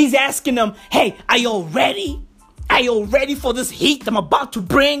stands. He's asking them, hey, are you ready? Are you ready for this heat I'm about to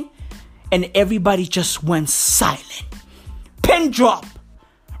bring? And everybody just went silent. Pin drop,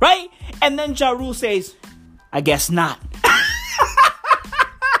 right? And then Ja Rule says, I guess not.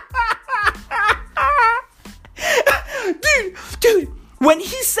 Dude, when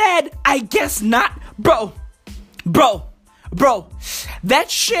he said, I guess not, bro,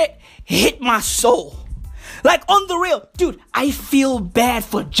 that shit hit my soul. Like, on the real, dude, I feel bad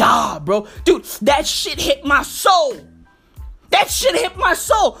for Ja, bro. Dude, that shit hit my soul. That shit hit my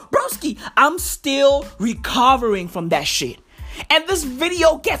soul. Broski, I'm still recovering from that shit. And this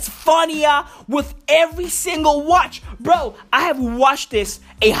video gets funnier with every single watch. Bro, I have watched this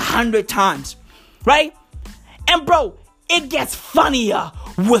 100 times, right? And bro, it gets funnier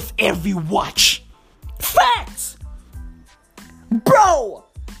with every watch. Facts. Bro,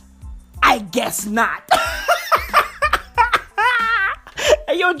 I guess not.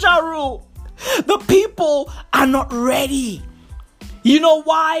 Hey, yo, Ja Rule, the people are not ready. You know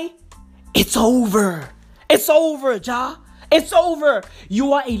why? It's over. It's over, Ja. It's over.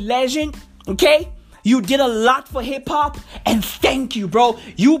 You are a legend, okay? You did a lot for hip-hop, and thank you, bro.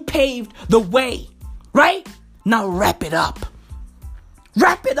 You paved the way, right? Now wrap it up.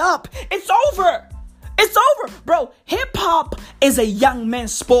 Wrap it up. It's over. It's over, bro. Hip-hop is a young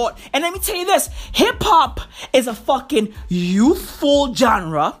man's sport. And let me tell you this. Hip-hop is a fucking youthful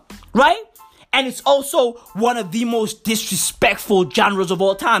genre, right? And it's also one of the most disrespectful genres of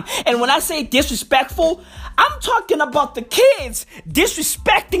all time. And when I say disrespectful, I'm talking about the kids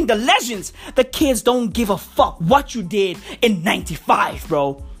disrespecting the legends. The kids don't give a fuck what you did in 95,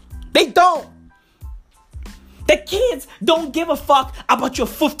 bro. They don't. The kids don't give a fuck about your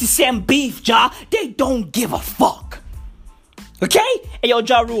 50 Cent beef, Ja. They don't give a fuck. Okay? Hey, yo,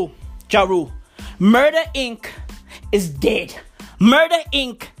 Ja Rule. Ja Rule. Murder Inc. is dead. Murder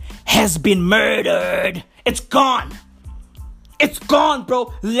Inc. has been murdered. It's gone. It's gone,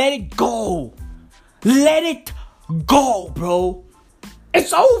 bro. Let it go. Let it go, bro.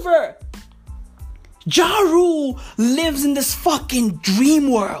 It's over. Ja Rule lives in this fucking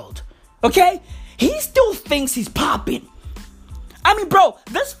dream world. Okay? He still thinks he's popping. I mean, bro,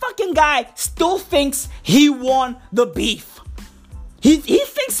 this fucking guy still thinks he won the beef. He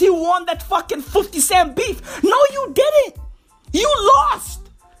thinks he won that fucking 50 Cent beef. No, you didn't. You lost.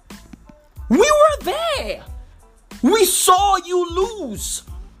 We were there. We saw you lose.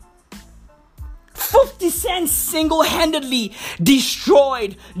 50 Cent single-handedly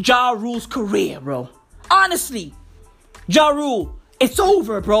destroyed Ja Rule's career, bro. Honestly. Ja Rule, it's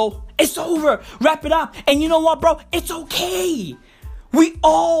over, bro. It's over. Wrap it up. And you know what, bro? It's okay. We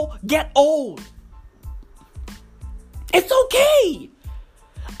all get old. It's okay.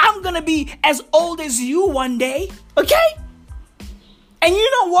 I'm gonna be as old as you one day. Okay? And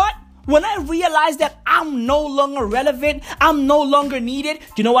you know what? When I realize that I'm no longer relevant, I'm no longer needed, do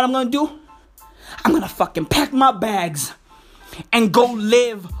you know what I'm gonna do? I'm gonna fucking pack my bags and go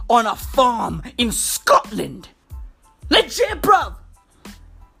live on a farm in Scotland. Legit, bruv.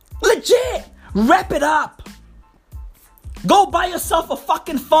 Legit. Wrap it up. Go buy yourself a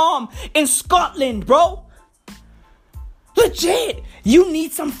fucking farm in Scotland, bro. Legit. You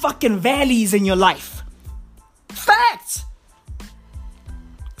need some fucking valleys in your life. Facts.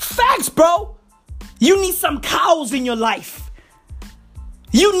 Facts, bro. You need some cows in your life.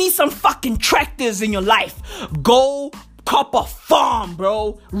 You need some fucking tractors in your life. Go cop a farm,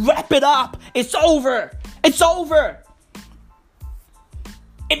 bro. Wrap it up. It's over. It's over.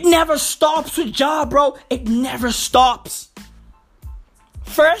 It never stops with Ja, bro. It never stops.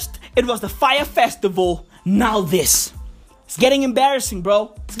 First, it was the Fire Festival. Now this. It's getting embarrassing,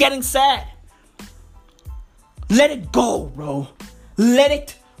 bro. It's getting sad. Let it go, bro. Let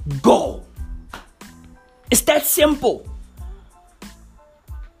it go. It's that simple.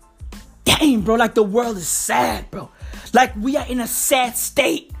 Damn, bro, like the world is sad, bro. Like we are in a sad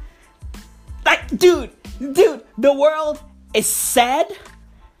state. Like, dude, the world is sad.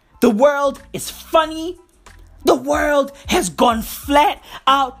 The world is funny. The world has gone flat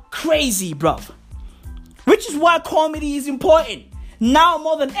out crazy, bro. Which is why comedy is important. Now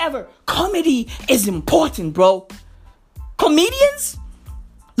more than ever, comedy is important, bro. Comedians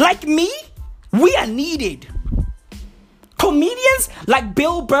like me, we are needed. Comedians like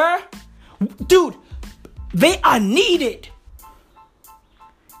Bill Burr, dude, they are needed.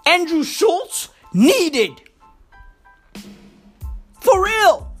 Andrew Schultz, needed. For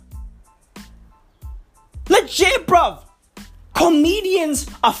real. Legit, bruv. Comedians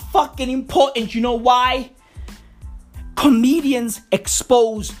are fucking important. You know why? Comedians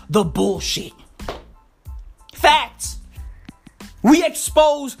expose the bullshit. Facts. We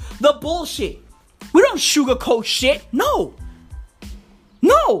expose the bullshit. We don't sugarcoat shit. No.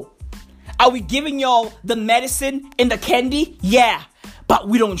 No. Are we giving y'all the medicine in the candy? Yeah. But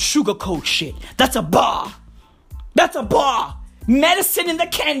we don't sugarcoat shit. That's a bar. That's a bar. Medicine in the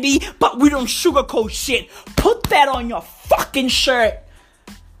candy, but we don't sugarcoat shit. Put that on your fucking shirt.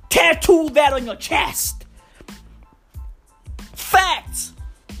 Tattoo that on your chest. Facts.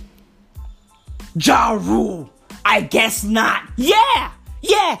 Ja Rule. I guess not. Yeah,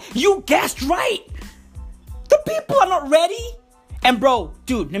 you guessed right. The people are not ready. And bro,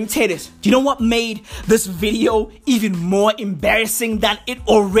 dude, let me tell you this. Do you know what made this video even more embarrassing than it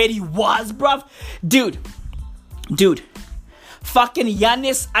already was, bruv? Dude. Fucking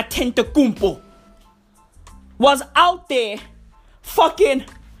Giannis Antetokounmpo was out there fucking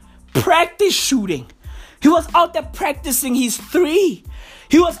practice shooting. He was out there practicing his three.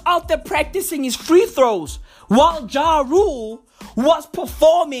 He was out there practicing his free throws while Ja Rule was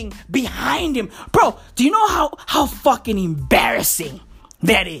performing behind him. Bro, do you know how fucking embarrassing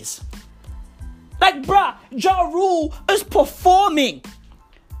that is? Like, bruh, Ja Rule is performing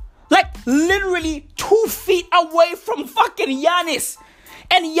like literally 2 feet away from fucking Giannis.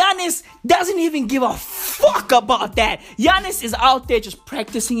 And Giannis doesn't even give a fuck about that. Giannis is out there just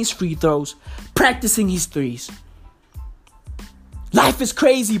practicing his free throws, practicing his threes. Life is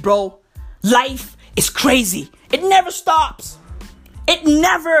crazy, bro. Life is crazy. It never stops. It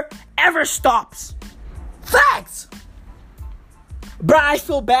never, ever stops. Facts. Bruh, I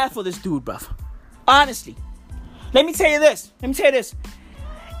feel bad for this dude, bruh. Honestly. Let me tell you this.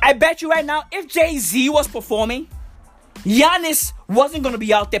 I bet you right now, if Jay-Z was performing, Giannis wasn't going to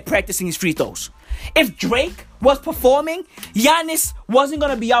be out there practicing his free throws. If Drake was performing, Giannis wasn't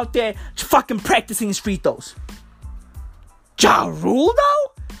going to be out there fucking practicing his free throws. Ja Rule,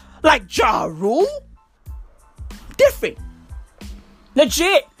 though? Like, Ja Rule? Different.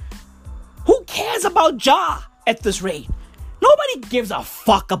 Legit. Who cares about Ja at this rate? Nobody gives a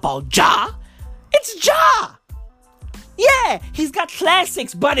fuck about Ja. It's Ja. Yeah, he's got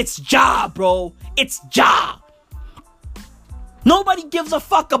classics, but it's Ja, bro. It's Ja. Nobody gives a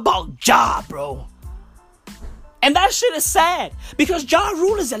fuck about Ja, bro. And that shit is sad because Ja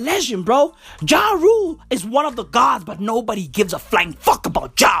Rule is a legend, bro. Ja Rule is one of the gods, but nobody gives a flying fuck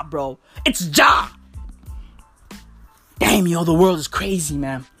about Ja, bro. It's Ja. Damn, yo, the world is crazy,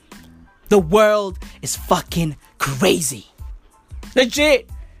 man. The world is fucking crazy. Legit.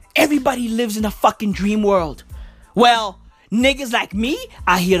 Everybody lives in a fucking dream world. Well, niggas like me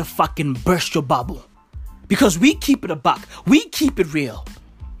are here to fucking burst your bubble. Because we keep it a buck. We keep it real.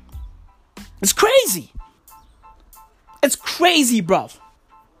 It's crazy. It's crazy, bruv.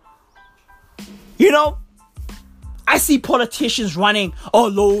 You know, I see politicians running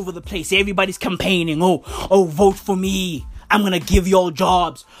all over the place. Everybody's campaigning. Oh, vote for me. I'm gonna give you all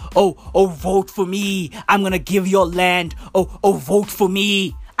jobs. Oh, vote for me. I'm gonna give you all land. Oh, vote for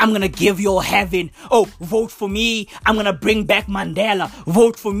me. I'm gonna give you all heaven. Oh, vote for me. I'm gonna bring back Mandela.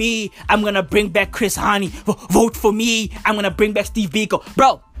 Vote for me. I'm gonna bring back Chris Hani. Vote for me. I'm gonna bring back Steve Biko.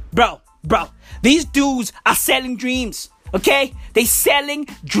 Bro. These dudes are selling dreams. Okay? They selling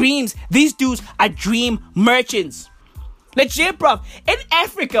dreams. These dudes are dream merchants. Legit, bro. In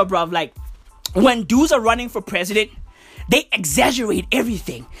Africa, bro, like, when dudes are running for president, they exaggerate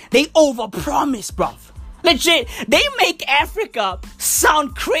everything. They overpromise, bro. Legit, they make Africa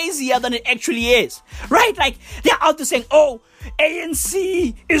sound crazier than it actually is. Right? Like, they're out there saying, oh,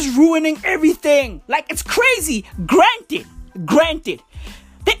 ANC is ruining everything. Like, it's crazy. Granted.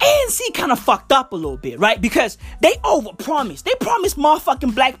 The ANC kind of fucked up a little bit, right? Because they overpromised. They promised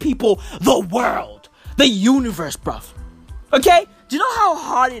motherfucking black people the world. The universe, bruv. Okay? Do you know how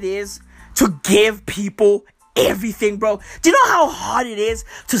hard it is to give people everything, bro? Do you know how hard it is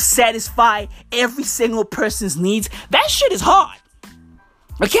to satisfy every single person's needs? That shit is hard.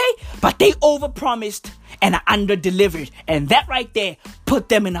 Okay? But they overpromised and under-delivered. And that right there put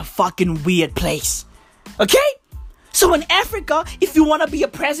them in a fucking weird place. Okay? So in Africa, if you want to be a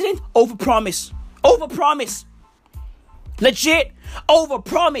president, overpromise. Legit,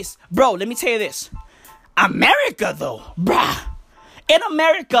 overpromise. Bro, let me tell you this. America, though, bruh. In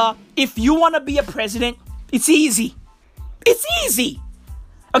America, if you want to be a president, it's easy. It's easy.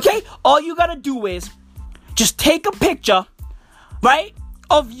 Okay? All you gotta do is just take a picture, right,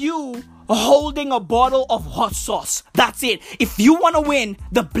 of you holding a bottle of hot sauce. That's it. If you want to win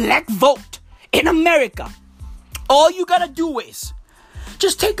the black vote in America, all you gotta do is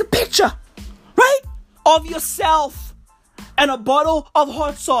just take a picture, right, of yourself and a bottle of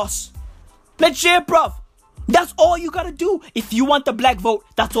hot sauce. Legit, bruv. That's all you gotta do. If you want the black vote,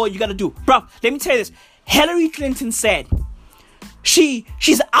 that's all you gotta do. Bruv, let me tell you this. Hillary Clinton said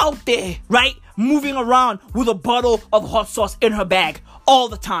she's out there, right, moving around with a bottle of hot sauce in her bag all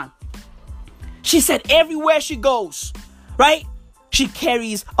the time. She said everywhere she goes, right, she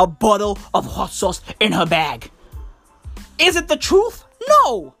carries a bottle of hot sauce in her bag. Is it the truth?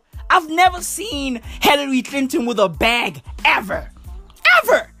 No. I've never seen Hillary Clinton with a bag ever.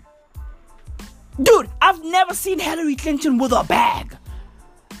 Dude, I've never seen Hillary Clinton with a bag.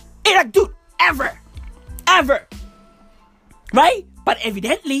 Dude, ever. Right? But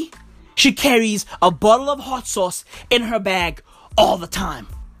evidently, she carries a bottle of hot sauce in her bag all the time.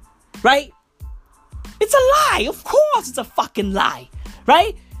 Right? It's a lie. Of course it's a fucking lie.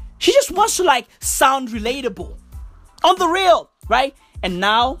 Right? She just wants to, like, sound relatable. On the real. Right? And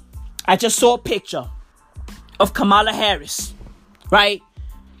now, I just saw a picture of Kamala Harris, right?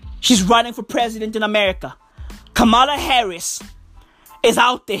 She's running for president in America. Kamala Harris is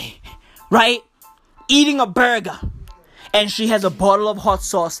out there, right? Eating a burger. And she has a bottle of hot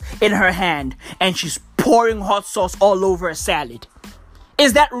sauce in her hand. And she's pouring hot sauce all over a salad.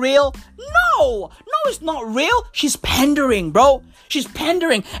 Is that real? No, it's not real. She's pandering, bro. She's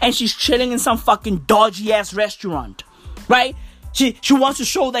pandering. And she's chilling in some fucking dodgy ass restaurant, right? She wants to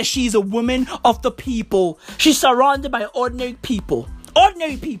show that she's a woman of the people. She's surrounded by ordinary people.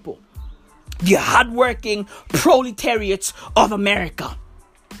 Ordinary people. The hardworking proletariats of America.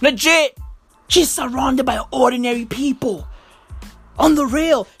 Legit. She's surrounded by ordinary people. On the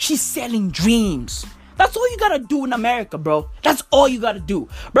real, she's selling dreams. That's all you gotta do in America, bro. That's all you gotta do.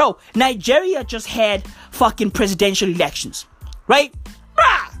 Bro, Nigeria just had fucking presidential elections. Right?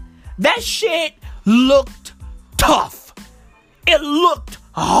 Bruh, that shit looked tough. It looked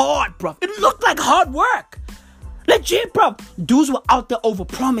hard, bro. It looked like hard work. Legit, bro. Dudes were out there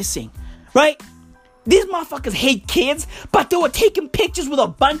overpromising. Right? These motherfuckers hate kids, but they were taking pictures with a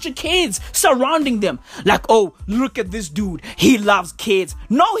bunch of kids surrounding them. Like, oh, look at this dude. He loves kids.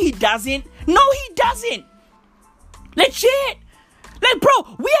 No, he doesn't. No, he doesn't. Legit. Like,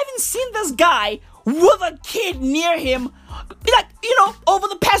 bro, we haven't seen this guy with a kid near him, like, over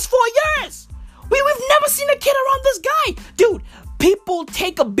the past 4 years. We've never seen a kid around this guy. Dude, people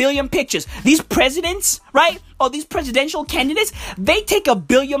take 1 billion pictures. These presidents, right? Or these presidential candidates, they take 1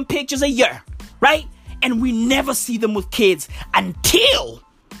 billion pictures a year. Right? And we never see them with kids until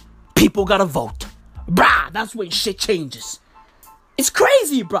people gotta vote. Bruh, that's when shit changes. It's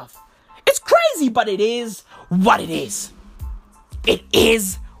crazy, bruv. It's crazy, but it is what it is. It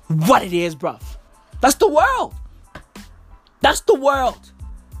is what it is, bruv. That's the world. That's the world.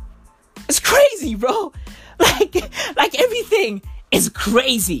 It's crazy, bro. Like everything is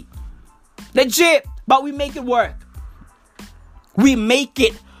crazy. Legit, but we make it work. We make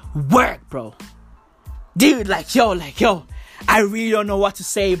it work, bro. Dude, yo, I really don't know what to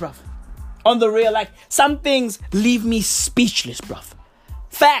say, bruv. On the real, some things leave me speechless, bruv.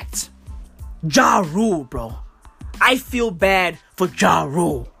 Facts. Ja Rule, bro. I feel bad for Ja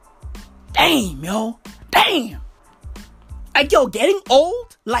Rule. Damn, yo. Damn. Yo, getting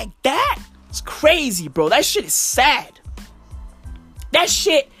old like that? It's crazy, bro. That shit is sad. That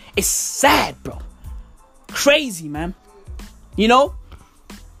shit is sad, bro. Crazy, man.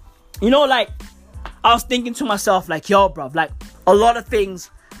 I was thinking to myself, yo, bro, a lot of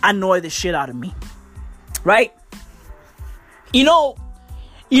things annoy the shit out of me, right?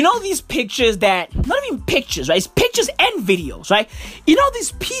 These pictures that, not even pictures, right? It's pictures and videos, right?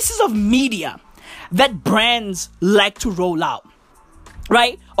 These pieces of media that brands like to roll out,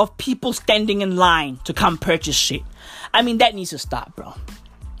 right? Of people standing in line to come purchase shit. I mean, that needs to stop, bro.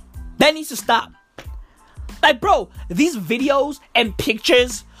 That needs to stop. Bro, these videos and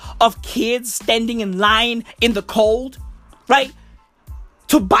pictures of kids standing in line in the cold, right?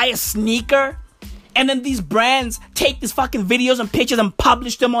 To buy a sneaker. And then these brands take these fucking videos and pictures and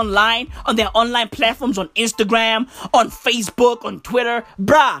publish them online on their online platforms, on Instagram, on Facebook, on Twitter.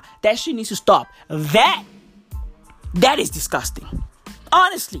 Bruh, that shit needs to stop. That is disgusting.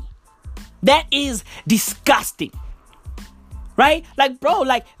 Honestly, that is disgusting. Right? Bro,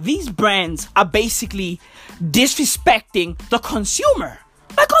 these brands are basically disrespecting the consumer.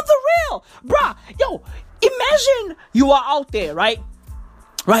 On the real. Bruh, yo, imagine you are out there, right?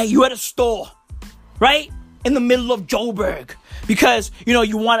 Right? You at a store, right? In the middle of Joburg. Because,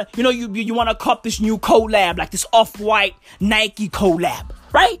 you wanna cop this new collab, this Off-White Nike collab.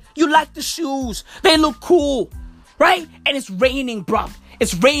 Right? You like the shoes. They look cool. Right? And it's raining, bruh.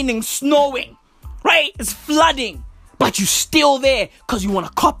 It's raining, snowing. Right? It's flooding. But you still there because you want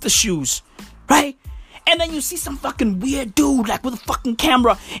to cop the shoes, right? And then you see some fucking weird dude, with a fucking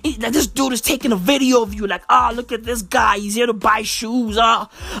camera. This dude is taking a video of you, look at this guy. He's here to buy shoes.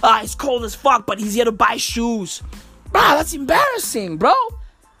 It's cold as fuck, but he's here to buy shoes. Bro, that's embarrassing, bro.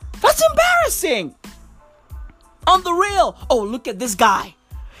 That's embarrassing. On the real. Oh, look at this guy.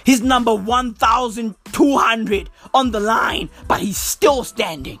 He's number 1,200 on the line, but he's still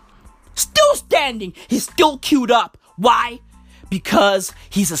standing. Still standing. He's still queued up. Why? Because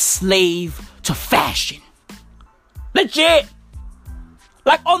he's a slave to fashion. Legit.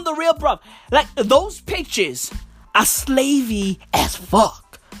 On the real, bro. Those pictures are slavey as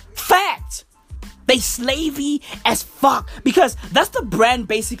fuck. Fact. They slavey as fuck. Because that's the brand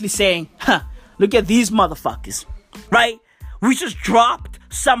basically saying, look at these motherfuckers. Right? We just dropped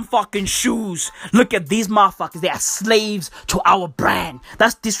some fucking shoes. Look at these motherfuckers. They are slaves to our brand.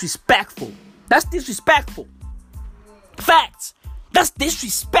 That's disrespectful. That's disrespectful. Facts. That's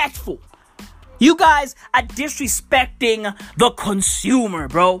disrespectful. You guys are disrespecting the consumer,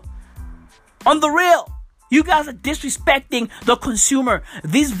 bro. On the real. You guys are disrespecting the consumer.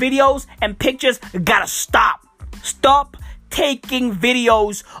 These videos and pictures gotta stop. Stop taking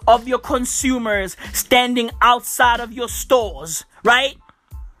videos of your consumers standing outside of your stores, right?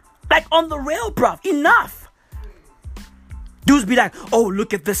 Like, on the real, bruv. Enough. Dudes be like, oh,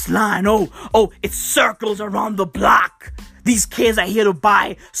 look at this line. Oh, it circles around the block. These kids are here to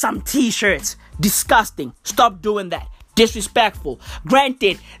buy some t-shirts. Disgusting. Stop doing that. Disrespectful.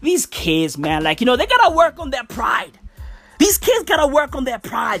 Granted, these kids, man, like, they gotta work on their pride. These kids gotta work on their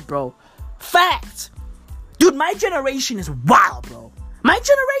pride, bro. Facts. Dude, my generation is wild, bro. My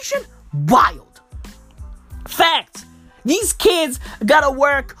generation, wild. Facts. These kids gotta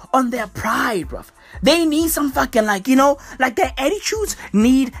work on their pride, bro. They need some fucking, like their attitudes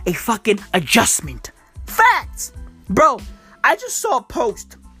need a fucking adjustment. Facts. Bro, I just saw a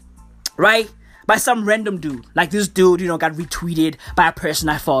post, right? By some random dude. Like, this dude, got retweeted by a person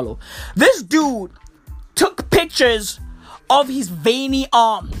I follow. This dude took pictures of his veiny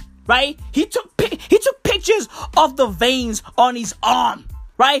arm, right? He took pictures of the veins on his arm,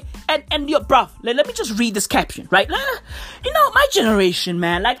 right? And yo, bro, let me just read this caption, right? My generation,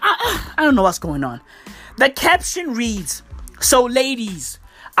 man, like, I don't know what's going on. The caption reads, "So ladies,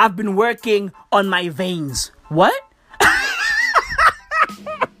 I've been working on my veins." What?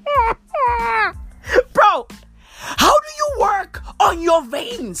 Bro, how do you work on your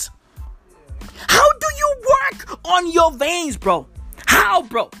veins? How do you work on your veins, bro? How,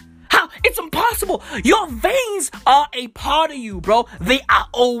 bro? How? It's impossible. Your veins are a part of you, bro. They are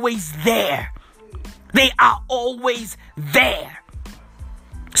always there. They are always there.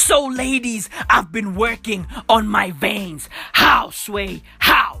 So, ladies, I've been working on my veins. How, Sway?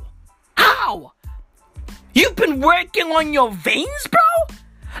 How? How? You've been working on your veins, bro?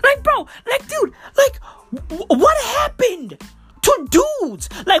 Like, bro, like, dude, like, what happened to dudes?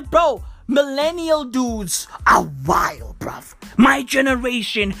 Like, bro, millennial dudes are wild, bruv. My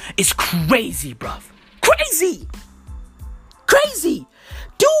generation is crazy, bruv. Crazy. Crazy.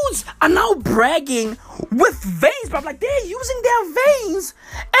 Dudes are now bragging with veins, bruv. Like, they're using their veins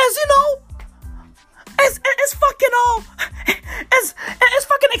as, as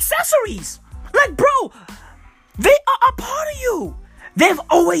fucking accessories. Like, bro, they are a part of you. They've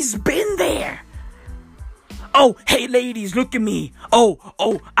always been there. Oh, hey ladies, look at me.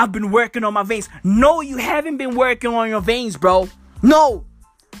 Oh, I've been working on my veins. No, you haven't been working on your veins, bro. No,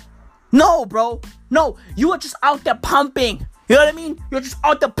 bro. No, you are just out there pumping. You know what I mean? You're just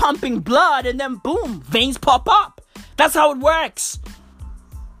out there pumping blood and then boom, veins pop up. That's how it works.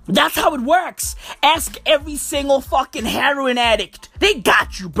 That's how it works. Ask every single fucking heroin addict. They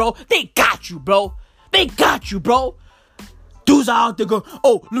got you, bro. They got you, bro. They got you, bro. Dudes are out there going,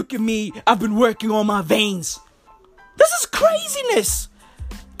 oh, look at me. I've been working on my veins. This is craziness.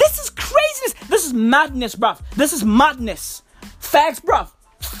 This is craziness. This is madness, bruv. This is madness. Facts, bruv.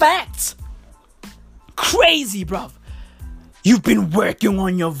 Facts. Crazy, bruv. You've been working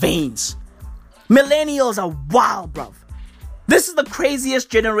on your veins. Millennials are wild, bruv. This is the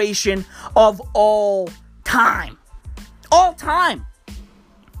craziest generation of all time. All time.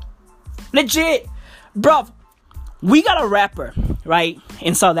 Legit. Bruv. We got a rapper, right,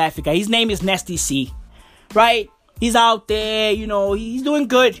 in South Africa. His name is Nasty C, right? He's out there, he's doing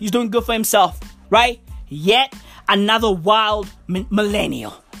good. He's doing good for himself, right? Yet another wild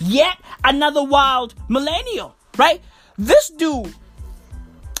millennial. Yet another wild millennial, right? This dude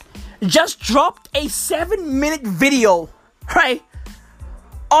just dropped a 7-minute video, right,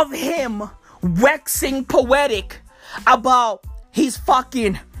 of him waxing poetic about his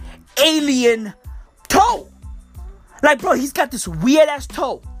fucking alien toe. Like, bro, he's got this weird ass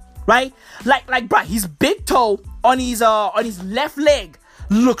toe, right? Like, bro, his big toe on his left leg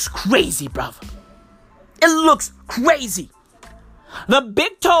looks crazy, bruv. It looks crazy. The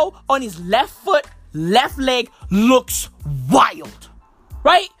big toe on his left foot, left leg looks wild,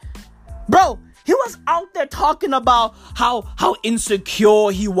 right? Bro, he was out there talking about how insecure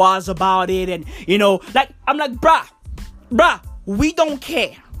he was about it, and I'm like, bruh, we don't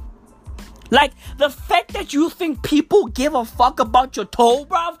care. Like, the fact that you think people give a fuck about your toe,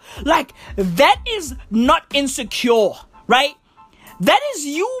 bruv, like, that is not insecure, right? That is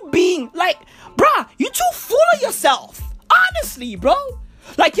you being, like, bruh, you too full of yourself. Honestly, bro.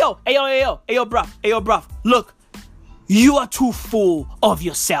 Like, yo, bruv, look, you are too full of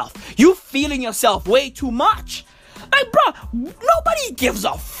yourself. You feeling yourself way too much. Like, bruh, nobody gives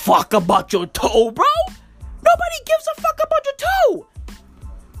a fuck about your toe, bro. Nobody gives a fuck about your toe.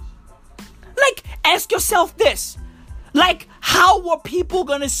 Like, ask yourself this. Like, how were people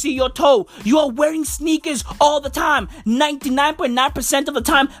gonna see your toe? You are wearing sneakers all the time. 99.9% of the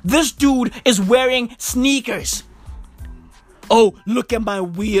time, this dude is wearing sneakers. Oh, look at my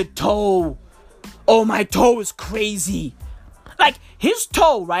weird toe. Oh, my toe is crazy. Like, his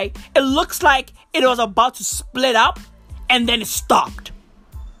toe, right? It looks like it was about to split up and then it stopped.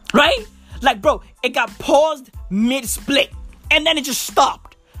 Right? Like, bro, it got paused mid-split and then it just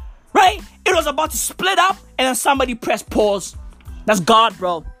stopped. Right? It was about to split up and then somebody pressed pause. That's God,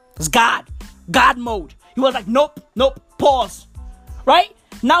 bro. That's God. God mode. He was like, nope, pause. Right?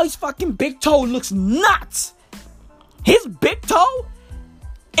 Now his fucking big toe looks nuts. His big toe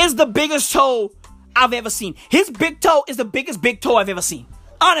is the biggest toe I've ever seen. His big toe is the biggest big toe I've ever seen.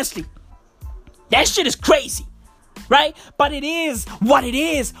 Honestly. That shit is crazy. Right? But it is what it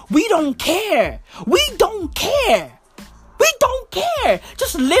is. We don't care. We don't care. We don't care.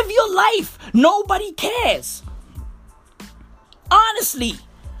 Just live your life. Nobody cares. Honestly.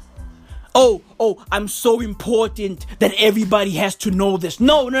 Oh, I'm so important that everybody has to know this.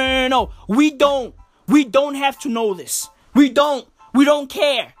 No. We don't have to know this. We don't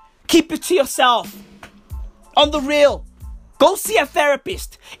care. Keep it to yourself. On the real. Go see a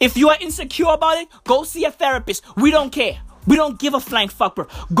therapist. If you are insecure about it, go see a therapist. We don't care. We don't give a flying fuck, bro.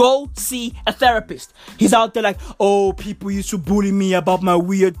 Go see a therapist. He's out there like, oh, people used to bully me about my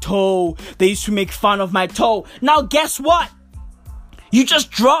weird toe. They used to make fun of my toe. Now, guess what? You just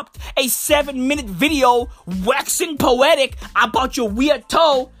dropped a 7-minute video waxing poetic about your weird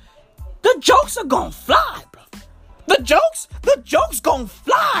toe. The jokes are gonna fly, bro. The jokes gonna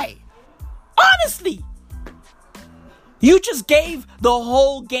fly. Honestly. You just gave the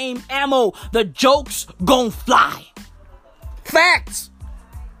whole game ammo. The jokes gon' fly. Facts.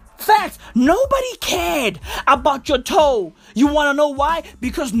 Nobody cared about your toe. You wanna know why?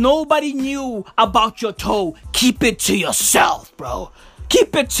 Because nobody knew about your toe. Keep it to yourself, bro.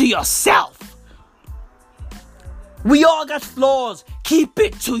 Keep it to yourself. We all got flaws. Keep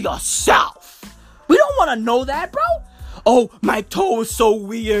it to yourself. We don't wanna know that, bro. Oh, my toe is so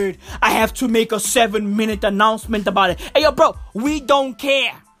weird. I have to make a 7-minute announcement about it. Hey, yo, bro, we don't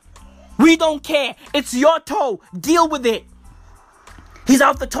care. We don't care. It's your toe. Deal with it. He's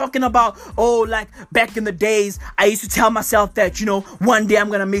out there talking about, oh, like back in the days, I used to tell myself that, one day I'm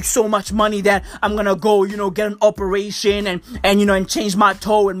going to make so much money that I'm going to go, get an operation and change my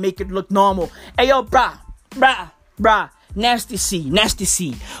toe and make it look normal. Hey, yo, brah. Nasty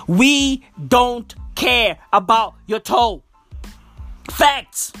C. We don't care about your toe.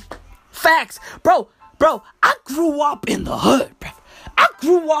 Facts. Bro, I grew up in the hood, bro. I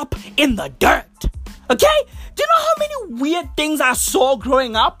grew up in the dirt. Okay? Do you know how many weird things I saw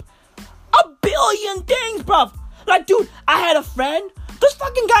growing up? 1 billion things, bro. Like, dude, I had a friend. This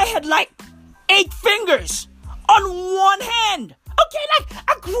fucking guy had like 8 fingers on one hand. Okay, like,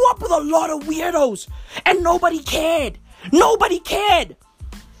 I grew up with a lot of weirdos and nobody cared.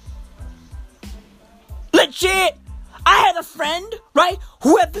 Legit. I had a friend, right,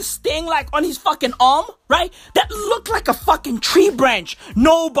 who had this thing like on his fucking arm, right, that looked like a fucking tree branch.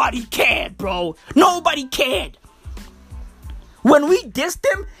 Nobody cared, bro. Nobody cared. When we dissed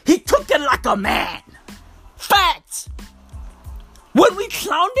him, he took it like a man. Facts. When we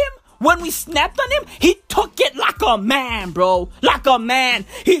clowned him, when we snapped on him, he took it like a man, bro. Like a man.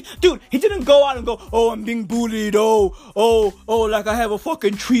 He didn't go out and go, oh, I'm being bullied. Oh, like I have a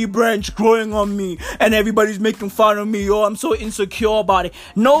fucking tree branch growing on me and everybody's making fun of me. Oh, I'm so insecure about it.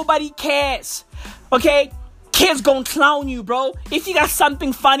 Nobody cares. Okay? Kids gonna clown you, bro. If you got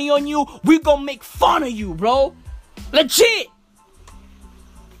something funny on you, we gonna make fun of you, bro. Legit,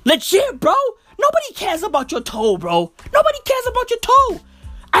 bro. Nobody cares about your toe, bro. Nobody cares about your toe.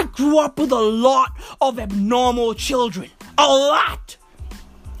 I grew up with a lot of abnormal children. A lot.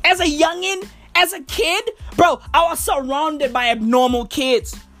 As a youngin', as a kid, bro, I was surrounded by abnormal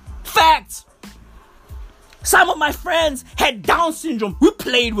kids. Facts. Some of my friends had Down syndrome. We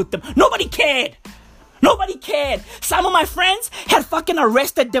played with them. Nobody cared. Some of my friends had fucking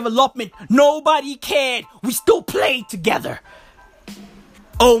Arrested Development. Nobody cared. We still played together.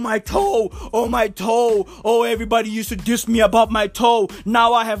 Oh, my toe. Oh, everybody used to diss me about my toe.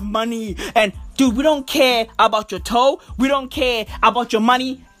 Now I have money. And, dude, we don't care about your toe. We don't care about your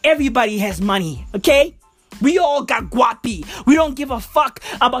money. Everybody has money, okay? We all got guapi. We don't give a fuck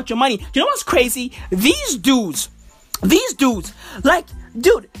about your money. You know what's crazy? These dudes, like,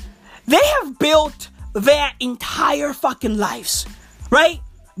 dude, they have built their entire fucking lives, right?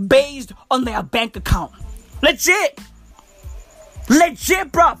 Based on their bank account. Legit,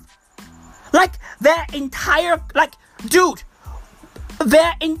 bruv. Like, their entire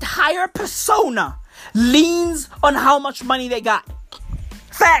persona leans on how much money they got.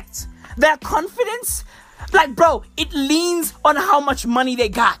 Facts. Their confidence, like, bro, it leans on how much money they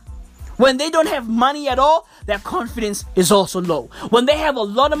got. When they don't have money at all, their confidence is also low. When they have a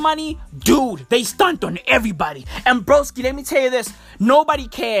lot of money, dude, they stunt on everybody. And broski, let me tell you this, nobody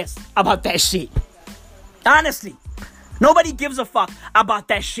cares about that shit. Honestly, nobody gives a fuck about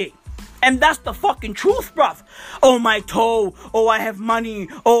that shit. And that's the fucking truth, bruv. Oh, my toe. Oh, I have money.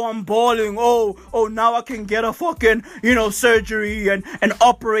 Oh, I'm balling. Oh, now I can get a fucking, surgery and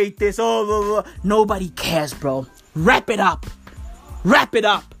operate this. Oh, blah, blah. Nobody cares, bro. Wrap it up. Wrap it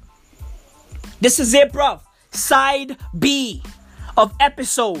up. This is it, bruv. Side B of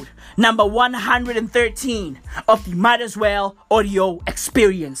episode number 113 of the Might As Well audio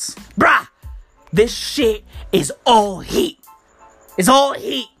experience. Bruh, this shit is all heat. It's all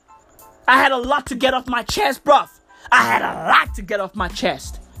heat. I had a lot to get off my chest, bruv. I had a lot to get off my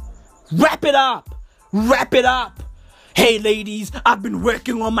chest. Wrap it up. Wrap it up. Hey, ladies, I've been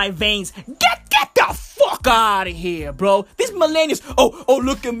working on my veins. Get the fuck out of here, bro. These millennials, oh,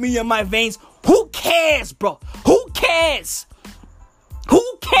 look at me and my veins. Who cares, bro? Who cares? Who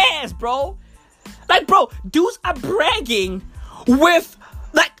cares, bro? Like, bro, dudes are bragging with,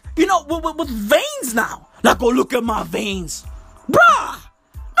 like, with veins now. Like, oh, look at my veins. Bruh.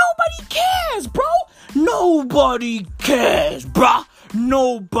 Nobody cares, bro. Nobody cares, bruh.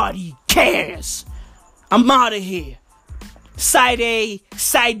 Nobody cares. I'm out of here. Side A,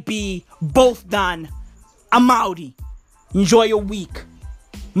 side B, both done. I'm outie. Enjoy your week.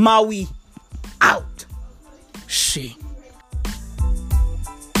 Maui out. Shit.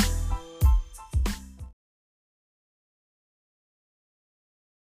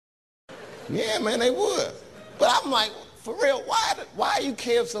 Yeah, man, they would. But I'm like, for real, why you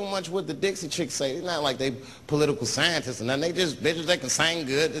care so much what the Dixie Chicks say? It's not like they political scientists and nothing. They just bitches that can sing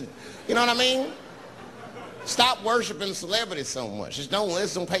good. You know what I mean? Stop worshiping celebrities so much. Just don't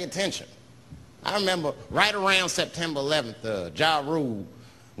listen, pay attention. I remember right around September 11th, Ja Rule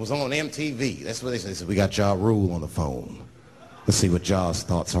was on MTV. That's what they said. They said, we got Ja Rule on the phone. Let's see what Ja's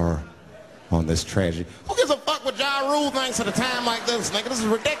thoughts are on this tragedy. Who gives a fuck what Ja Rule thinks at a time like this, nigga? This is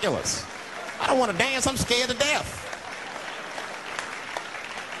ridiculous. I don't want to dance. I'm scared to death.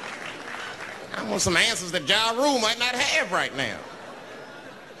 I want some answers that Ja Rule might not have right now.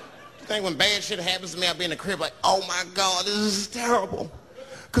 You think when bad shit happens to me, I'll be in the crib like, oh my God, this is terrible.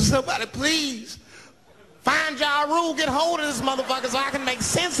 Could somebody please find Ja Rule, get hold of this motherfucker so I can make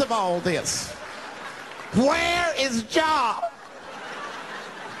sense of all this. Where is Ja?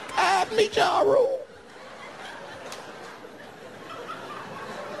 God, me Ja Rule.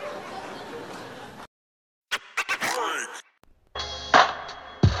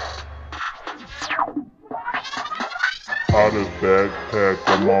 Out of backpack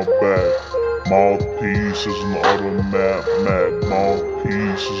on my back. Mouthpiece is an automatic.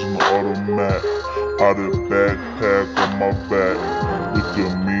 Mouthpiece is an automatic. Out of backpack on my back. Look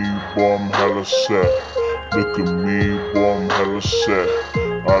at me, boy, I'm hella set. Look at me, boy, I'm hella set.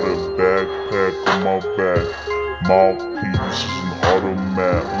 Out of backpack on my back. Mouthpiece is an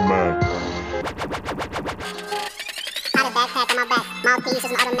automatic. Out of backpack on my back, mouthpiece is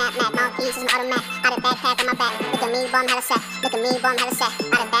an automatic, mouthpiece is an automatic. Out of backpack on my back, look at me, boy, I'm hella set. Look at me, boy, I'm hella set.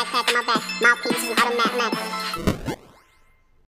 Out of backpack on my back, mouthpiece is an automatic.